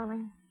now,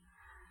 darling.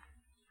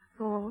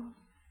 That's all.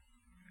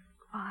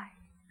 Goodbye.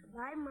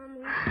 Goodbye,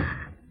 Mommy.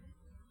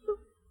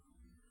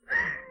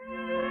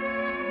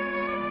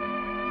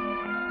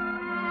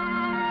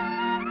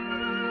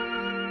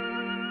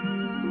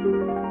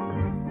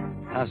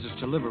 Passage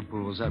to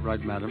Liverpool, is that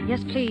right, madam?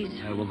 Yes,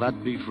 please. Will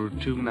that be for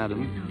two,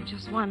 madam? No,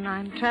 just one.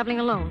 I'm traveling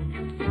alone.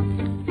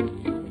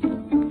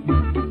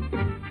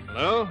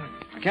 Hello?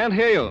 I can't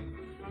hear you.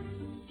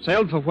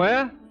 Sailed for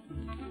where?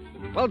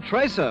 Well,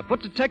 trace her.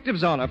 Put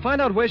detectives on her.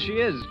 Find out where she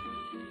is.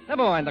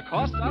 Never mind the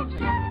cost. I'll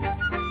take it.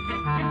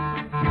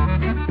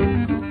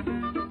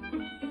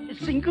 A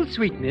single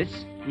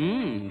sweetness?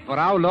 For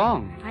how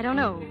long? I don't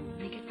know.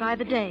 Make it by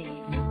the day.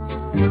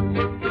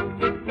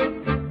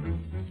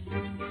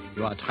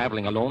 You are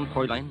traveling alone,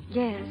 Fräulein?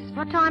 Yes.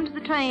 What time does the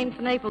train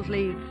for Naples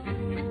leave?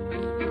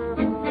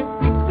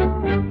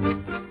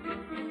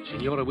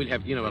 Senora will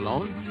have dinner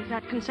alone? Is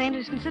that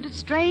considered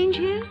strange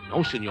here?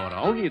 No, Senora.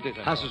 Only at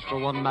dinner. Passage for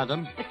one,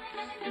 madam.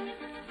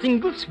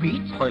 Single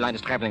suite? Fräulein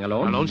is traveling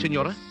alone? Alone,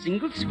 Senora?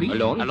 Single suite?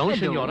 Alone? Alone,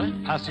 Senora?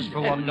 Passage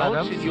for one, Alone,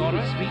 madam.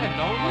 Senora? Suite?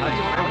 Alone?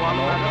 Passage for one,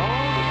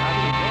 madam.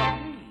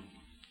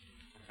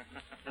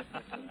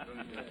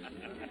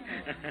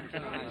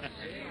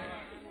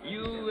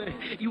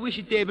 You wish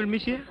a table,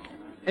 monsieur?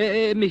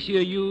 Monsieur,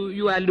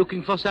 you are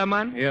looking for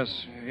someone?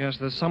 Yes,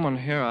 there's someone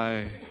here.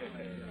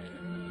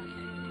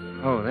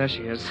 Oh, there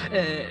she is.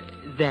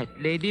 That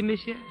lady,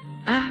 monsieur?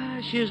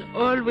 She is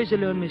always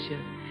alone, monsieur.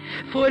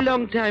 For a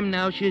long time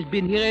now she has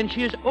been here, and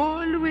she is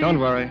always... Don't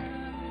worry.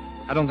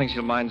 I don't think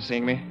she'll mind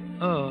seeing me.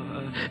 Oh,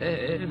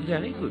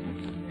 very good.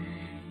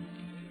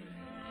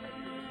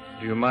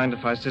 Do you mind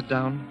if I sit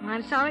down?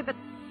 I'm sorry, but...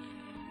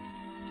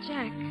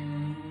 Jack.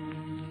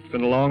 It's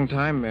been a long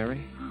time,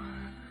 Mary.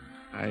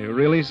 Are you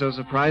really so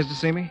surprised to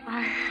see me?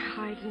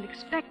 I didn't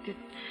expect it.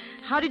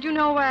 How did you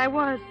know where I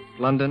was?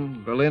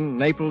 London, Berlin,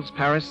 Naples,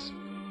 Paris.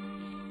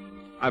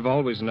 I've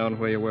always known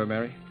where you were,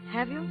 Mary.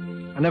 Have you?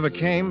 I never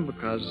came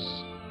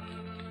because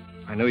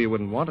I knew you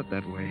wouldn't want it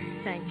that way.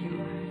 Thank you.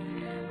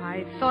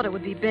 I thought it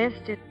would be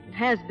best. It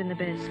has been the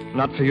best.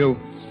 Not for you.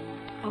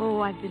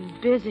 Oh, I've been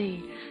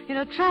busy. You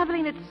know,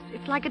 traveling,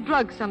 it's like a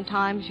drug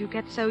sometimes. You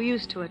get so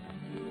used to it.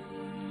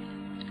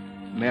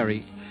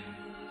 Mary,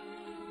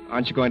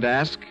 aren't you going to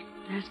ask?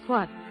 Ask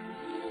what?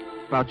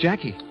 About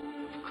Jackie.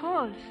 Of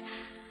course.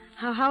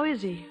 How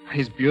is he?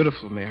 He's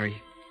beautiful, Mary.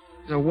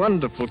 He's a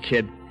wonderful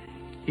kid.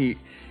 He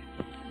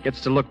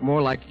gets to look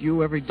more like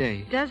you every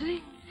day. Does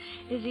he?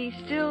 Is he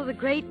still the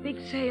great big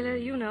sailor?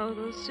 You know,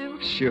 those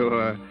suits?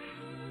 Sure.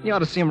 You ought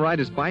to see him ride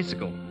his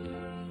bicycle.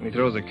 When he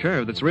throws a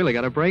curve that's really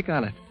got a brake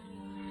on it.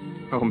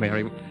 Oh,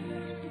 Mary,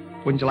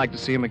 wouldn't you like to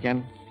see him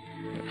again?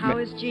 How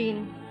is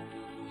Jean?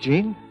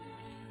 Jean?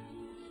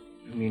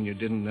 You mean you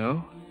didn't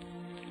know?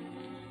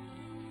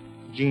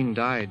 Jean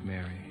died,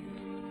 Mary.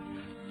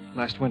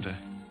 Last winter.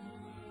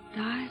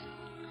 Died?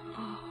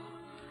 Oh.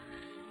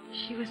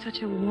 She was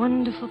such a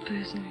wonderful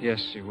person.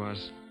 Yes, she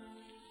was.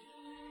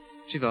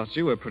 She thought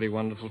you were pretty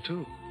wonderful,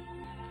 too.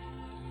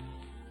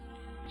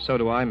 So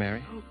do I,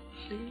 Mary. Oh,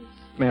 please.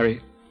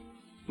 Mary,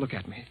 look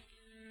at me.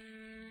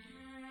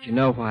 You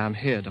know why I'm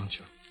here, don't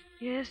you?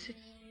 Yes, it's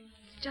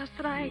just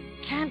that I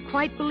can't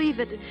quite believe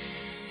it.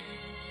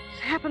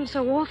 It's happened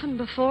so often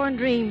before in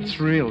dreams. It's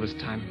real this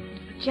time.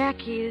 But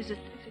Jackie, is it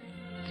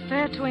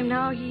fair to him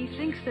now? He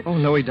thinks that... Oh,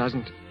 no, he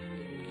doesn't.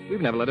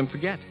 We've never let him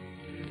forget.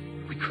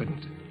 We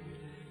couldn't.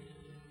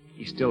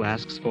 He still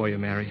asks for you,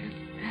 Mary.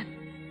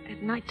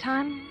 At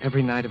nighttime?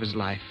 Every night of his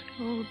life.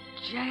 Oh,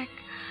 Jack,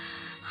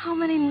 how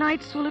many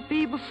nights will it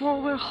be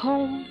before we're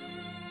home?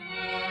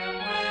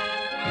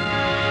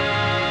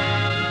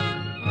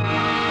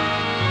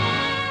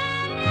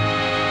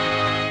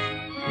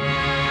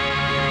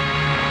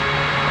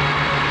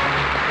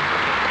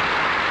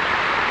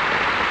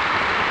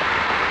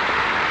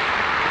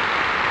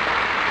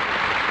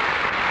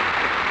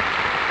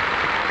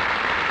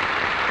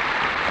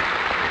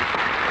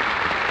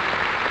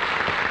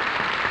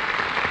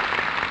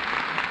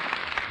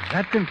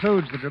 That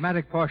concludes the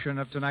dramatic portion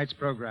of tonight's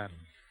program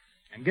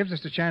and gives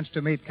us a chance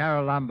to meet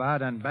Carol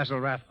Lombard and Basil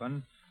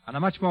Rathbun on a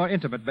much more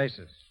intimate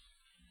basis.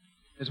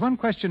 There's one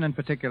question in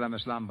particular,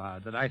 Miss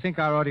Lombard, that I think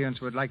our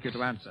audience would like you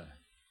to answer.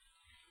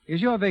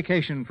 Is your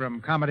vacation from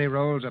comedy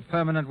roles a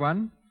permanent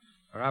one?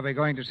 Or are we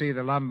going to see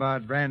the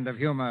Lombard brand of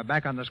humor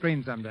back on the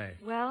screen someday?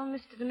 Well,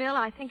 Mr. DeMille,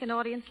 I think an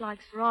audience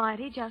likes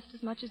variety just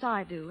as much as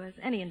I do, as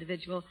any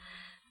individual.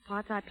 The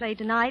parts I played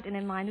tonight and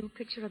in my new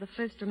picture are the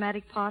first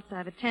dramatic parts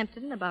I've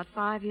attempted in about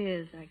 5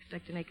 years. I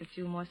expect to make a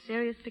few more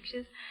serious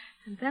pictures,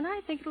 and then I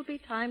think it'll be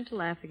time to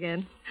laugh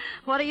again.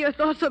 What are your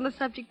thoughts on the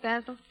subject,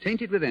 Basil?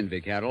 Tainted with envy,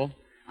 Carol.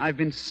 I've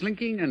been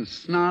slinking and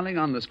snarling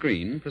on the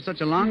screen for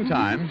such a long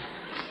time.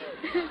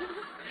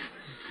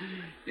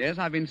 Yes,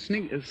 I've been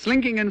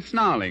slinking and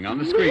snarling on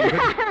the screen.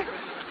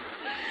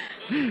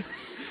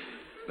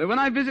 But when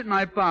I visit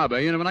my barber,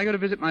 when I go to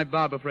visit my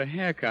barber for a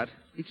haircut,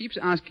 he keeps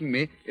asking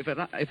me if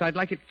I'd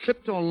like it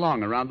clipped or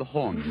long around the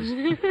horns.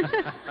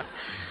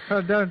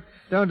 Oh,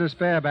 don't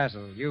despair,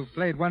 Basil. You've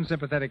played one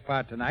sympathetic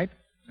part tonight,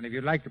 and if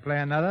you'd like to play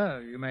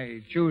another, you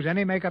may choose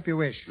any makeup you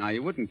wish. Now,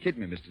 you wouldn't kid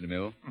me, Mr.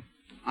 DeMille.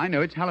 I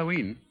know it's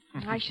Halloween.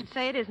 I should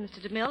say it is,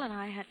 Mr. DeMille, and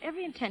I had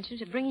every intention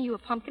of bringing you a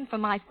pumpkin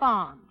from my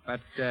farm.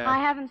 But, I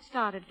haven't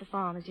started the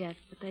farm as yet,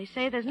 but they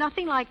say there's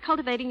nothing like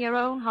cultivating your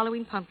own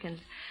Halloween pumpkins.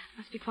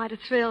 Must be quite a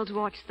thrill to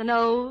watch the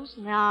nose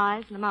and the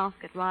eyes and the mouth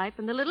get ripe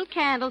and the little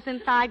candles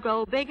inside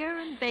grow bigger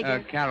and bigger.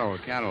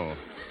 Carol.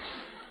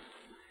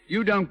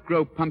 You don't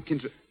grow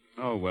pumpkins...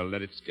 Oh, well,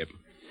 let it skip.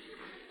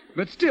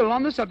 But still,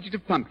 on the subject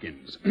of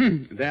pumpkins,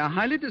 they are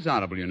highly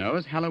desirable,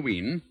 as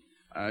Halloween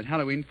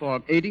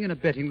for aiding and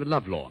abetting the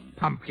lovelorn.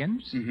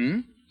 Pumpkins? Mm-hmm.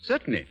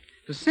 Certainly.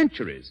 For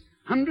centuries,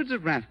 hundreds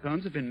of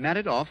Rathbones have been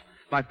married off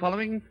by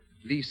following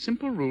these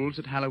simple rules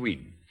at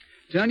Halloween.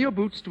 Turn your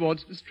boots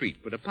towards the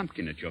street, put a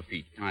pumpkin at your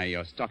feet, tie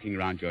your stocking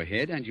round your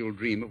head, and you'll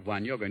dream of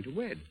one you're going to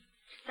wed.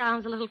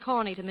 Sounds a little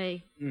corny to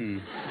me.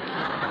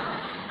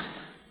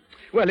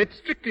 Well, it's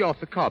strictly off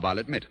the cob, I'll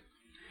admit.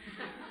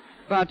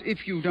 But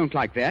if you don't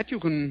like that, you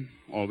can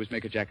always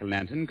make a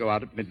jack-o'-lantern, go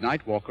out at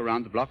midnight, walk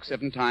around the block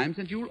 7 times,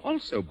 and you'll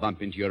also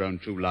bump into your own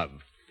true love.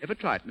 Ever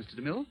try it, Mr.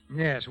 DeMille?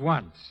 Yes,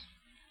 once.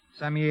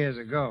 Some years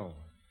ago.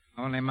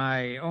 Only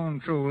my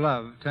own true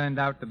love turned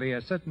out to be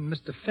a certain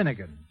Mr.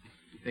 Finnegan,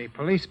 the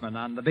policeman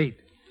on the beat.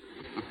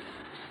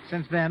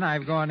 Since then,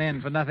 I've gone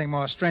in for nothing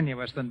more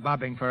strenuous than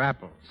bobbing for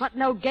apples. What,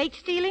 no gate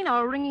stealing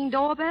or ringing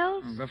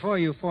doorbells? Before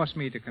you force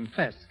me to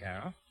confess,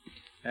 Carol,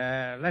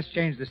 let's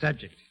change the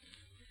subject.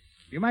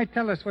 You might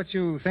tell us what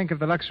you think of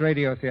the Lux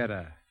Radio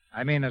Theater.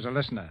 I mean, as a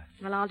listener.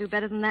 Well, I'll do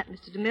better than that,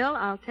 Mr. DeMille.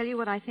 I'll tell you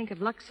what I think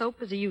of Lux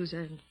Soap as a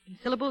user. In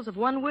syllables of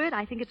one word,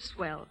 I think it's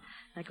swell.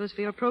 That goes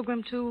for your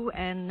program, too.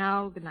 And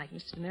now, good night,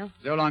 Mr. DeMille.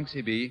 So long,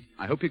 C.B.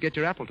 I hope you get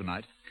your apple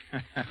tonight.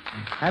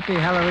 Happy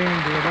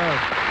Halloween to you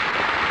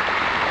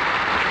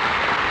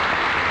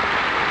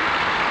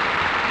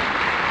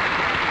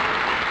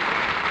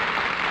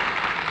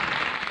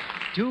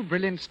both. 2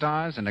 brilliant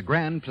stars and a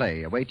grand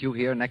play await you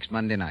here next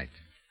Monday night.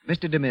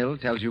 Mr. DeMille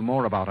tells you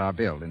more about our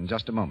bill in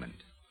just a moment.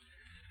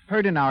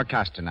 Heard in our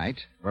cast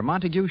tonight were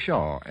Montague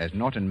Shaw as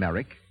Norton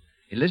Merrick,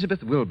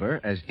 Elizabeth Wilbur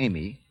as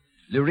Amy,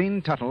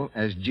 Lurene Tuttle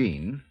as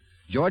Jean,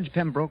 George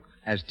Pembroke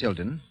as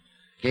Tilden,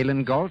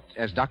 Galen Galt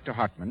as Dr.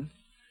 Hartman,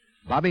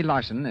 Bobby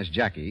Larson as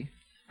Jackie,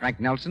 Frank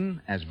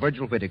Nelson as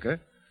Virgil Whittaker,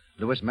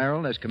 Louis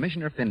Merrill as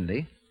Commissioner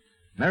Findlay,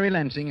 Mary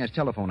Lansing as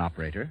telephone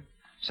operator,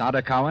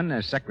 Sada Cowan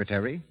as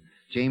secretary,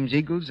 James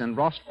Eagles and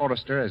Ross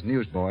Forrester as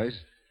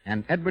newsboys,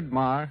 and Edward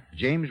Marr,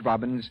 James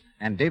Robbins,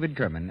 and David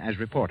Kerman as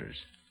reporters.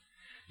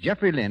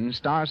 Jeffrey Lynn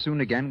stars soon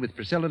again with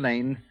Priscilla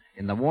Lane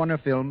in the Warner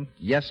film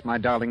Yes, My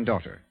Darling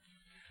Daughter.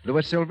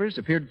 Louis Silvers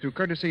appeared through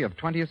courtesy of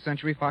 20th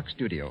Century Fox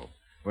Studio,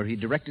 where he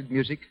directed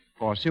music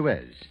for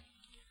Suez.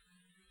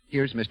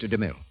 Here's Mr.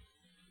 DeMille.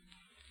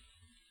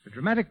 The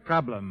dramatic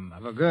problem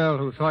of a girl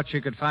who thought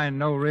she could find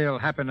no real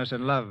happiness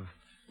in love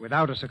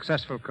without a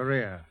successful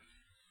career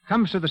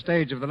comes to the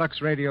stage of the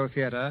Lux Radio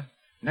Theater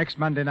next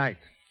Monday night.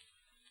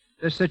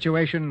 This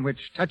situation,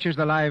 which touches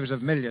the lives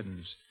of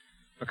millions,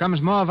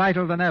 becomes more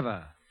vital than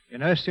ever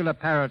in Ursula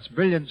Parrott's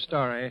brilliant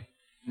story,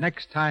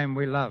 Next Time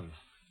We Love.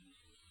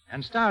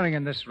 And starring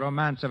in this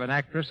romance of an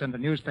actress and a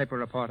newspaper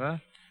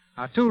reporter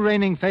are 2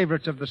 reigning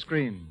favorites of the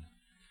screen,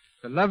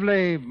 the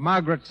lovely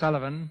Margaret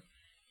Sullivan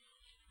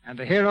and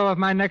the hero of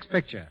my next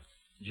picture,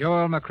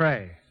 Joel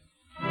McCrea.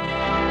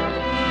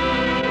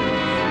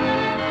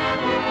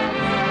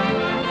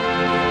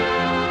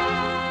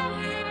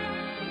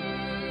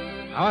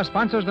 Our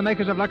sponsors, the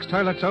makers of Lux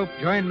Toilet Soap,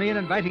 join me in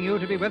inviting you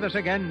to be with us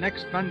again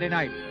next Monday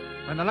night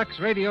when the Lux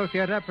Radio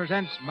Theater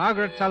presents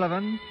Margaret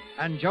Sullivan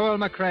and Joel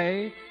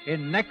McCrea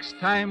in Next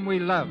Time We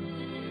Love.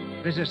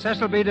 This is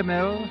Cecil B.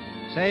 DeMille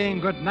saying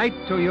good night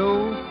to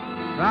you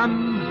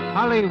from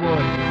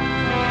Hollywood.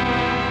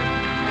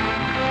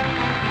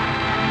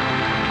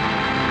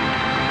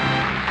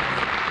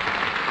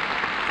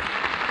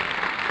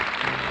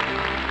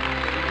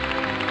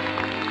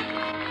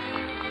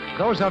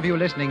 Those of you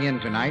listening in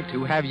tonight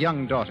who have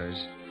young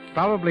daughters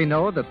probably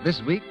know that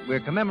this week we're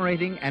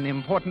commemorating an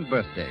important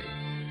birthday.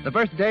 the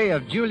birthday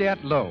of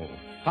Juliette Lowe,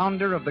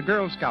 founder of the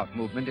Girl Scout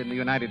movement in the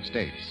United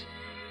States.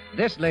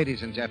 This,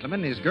 ladies and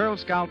gentlemen, is Girl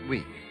Scout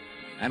Week,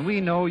 and we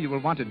know you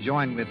will want to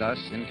join with us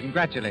in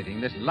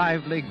congratulating this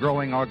lively,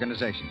 growing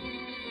organization.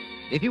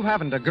 If you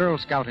haven't a Girl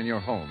Scout in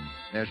your home,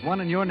 there's one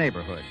in your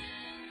neighborhood.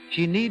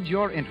 She needs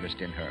your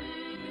interest in her.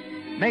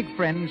 Make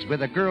friends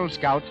with a Girl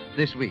Scout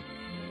this week.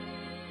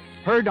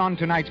 Heard on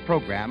tonight's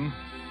program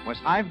was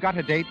I've Got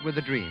a Date with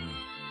a Dream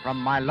from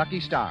My Lucky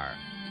Star.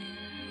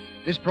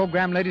 This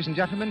program, ladies and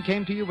gentlemen,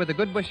 came to you with the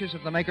good wishes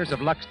of the makers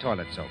of Lux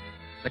Toilet Soap,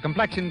 the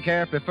complexion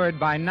care preferred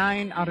by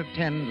 9 out of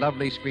 10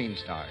 lovely screen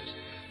stars.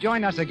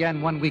 Join us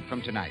again 1 week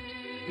from tonight.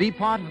 Be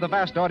part of the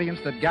vast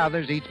audience that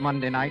gathers each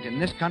Monday night in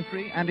this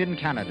country and in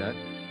Canada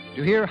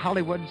to hear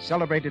Hollywood's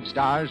celebrated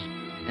stars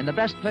in the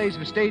best plays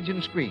of stage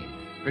and screen,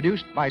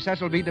 produced by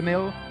Cecil B.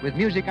 DeMille with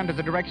music under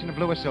the direction of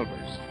Louis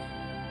Silvers.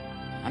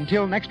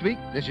 Until next week,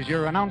 this is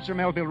your announcer,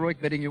 Melville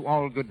Ruick, bidding you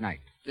all good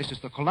night. This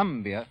is the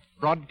Columbia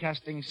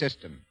Broadcasting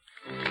System.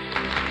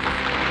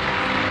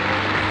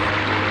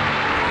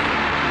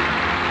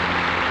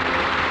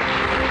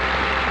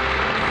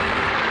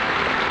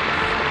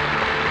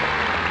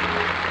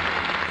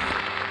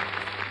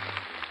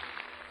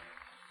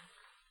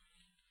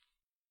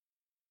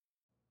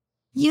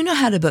 You know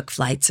how to book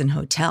flights and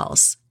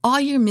hotels. All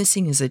you're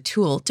missing is a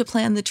tool to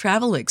plan the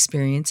travel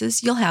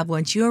experiences you'll have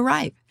once you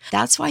arrive.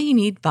 That's why you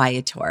need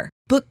Viator.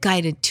 Book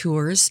guided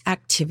tours,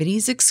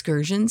 activities,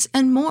 excursions,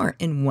 and more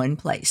in one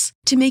place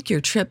to make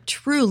your trip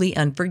truly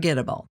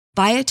unforgettable.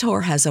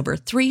 Viator has over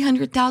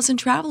 300,000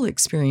 travel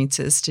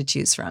experiences to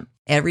choose from.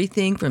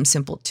 Everything from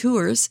simple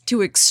tours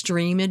to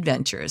extreme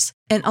adventures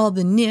and all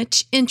the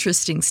niche,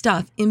 interesting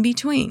stuff in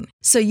between.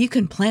 So you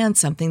can plan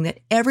something that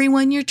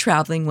everyone you're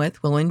traveling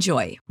with will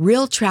enjoy.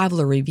 Real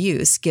traveler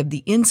reviews give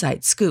the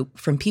inside scoop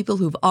from people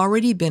who've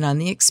already been on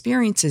the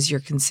experiences you're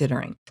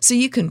considering. So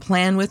you can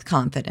plan with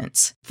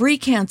confidence. Free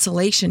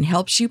cancellation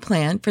helps you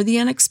plan for the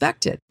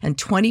unexpected. And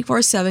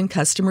 24/7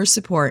 customer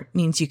support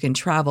means you can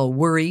travel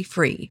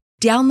worry-free.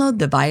 Download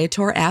the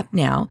Viator app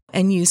now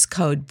and use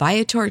code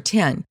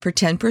Viator10 for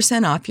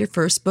 10% off your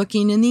first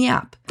booking in the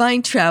app.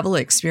 Find travel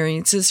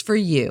experiences for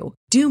you.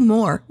 Do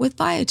more with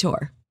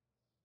Viator.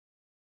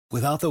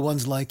 Without the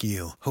ones like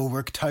you, who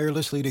work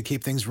tirelessly to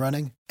keep things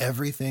running,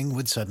 everything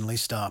would suddenly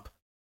stop.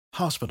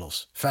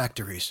 Hospitals,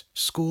 factories,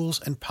 schools,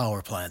 and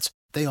power plants,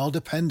 they all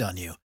depend on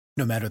you.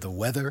 No matter the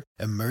weather,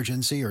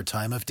 emergency, or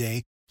time of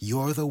day,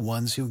 you're the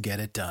ones who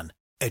get it done.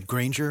 At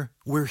Grainger,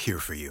 we're here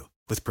for you.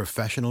 With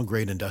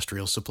professional-grade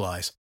industrial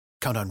supplies,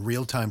 count on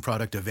real-time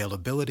product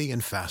availability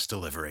and fast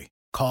delivery.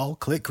 Call,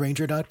 click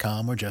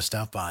Grainger.com, or just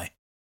stop by.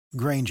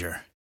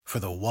 Grainger, for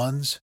the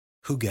ones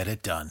who get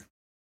it done.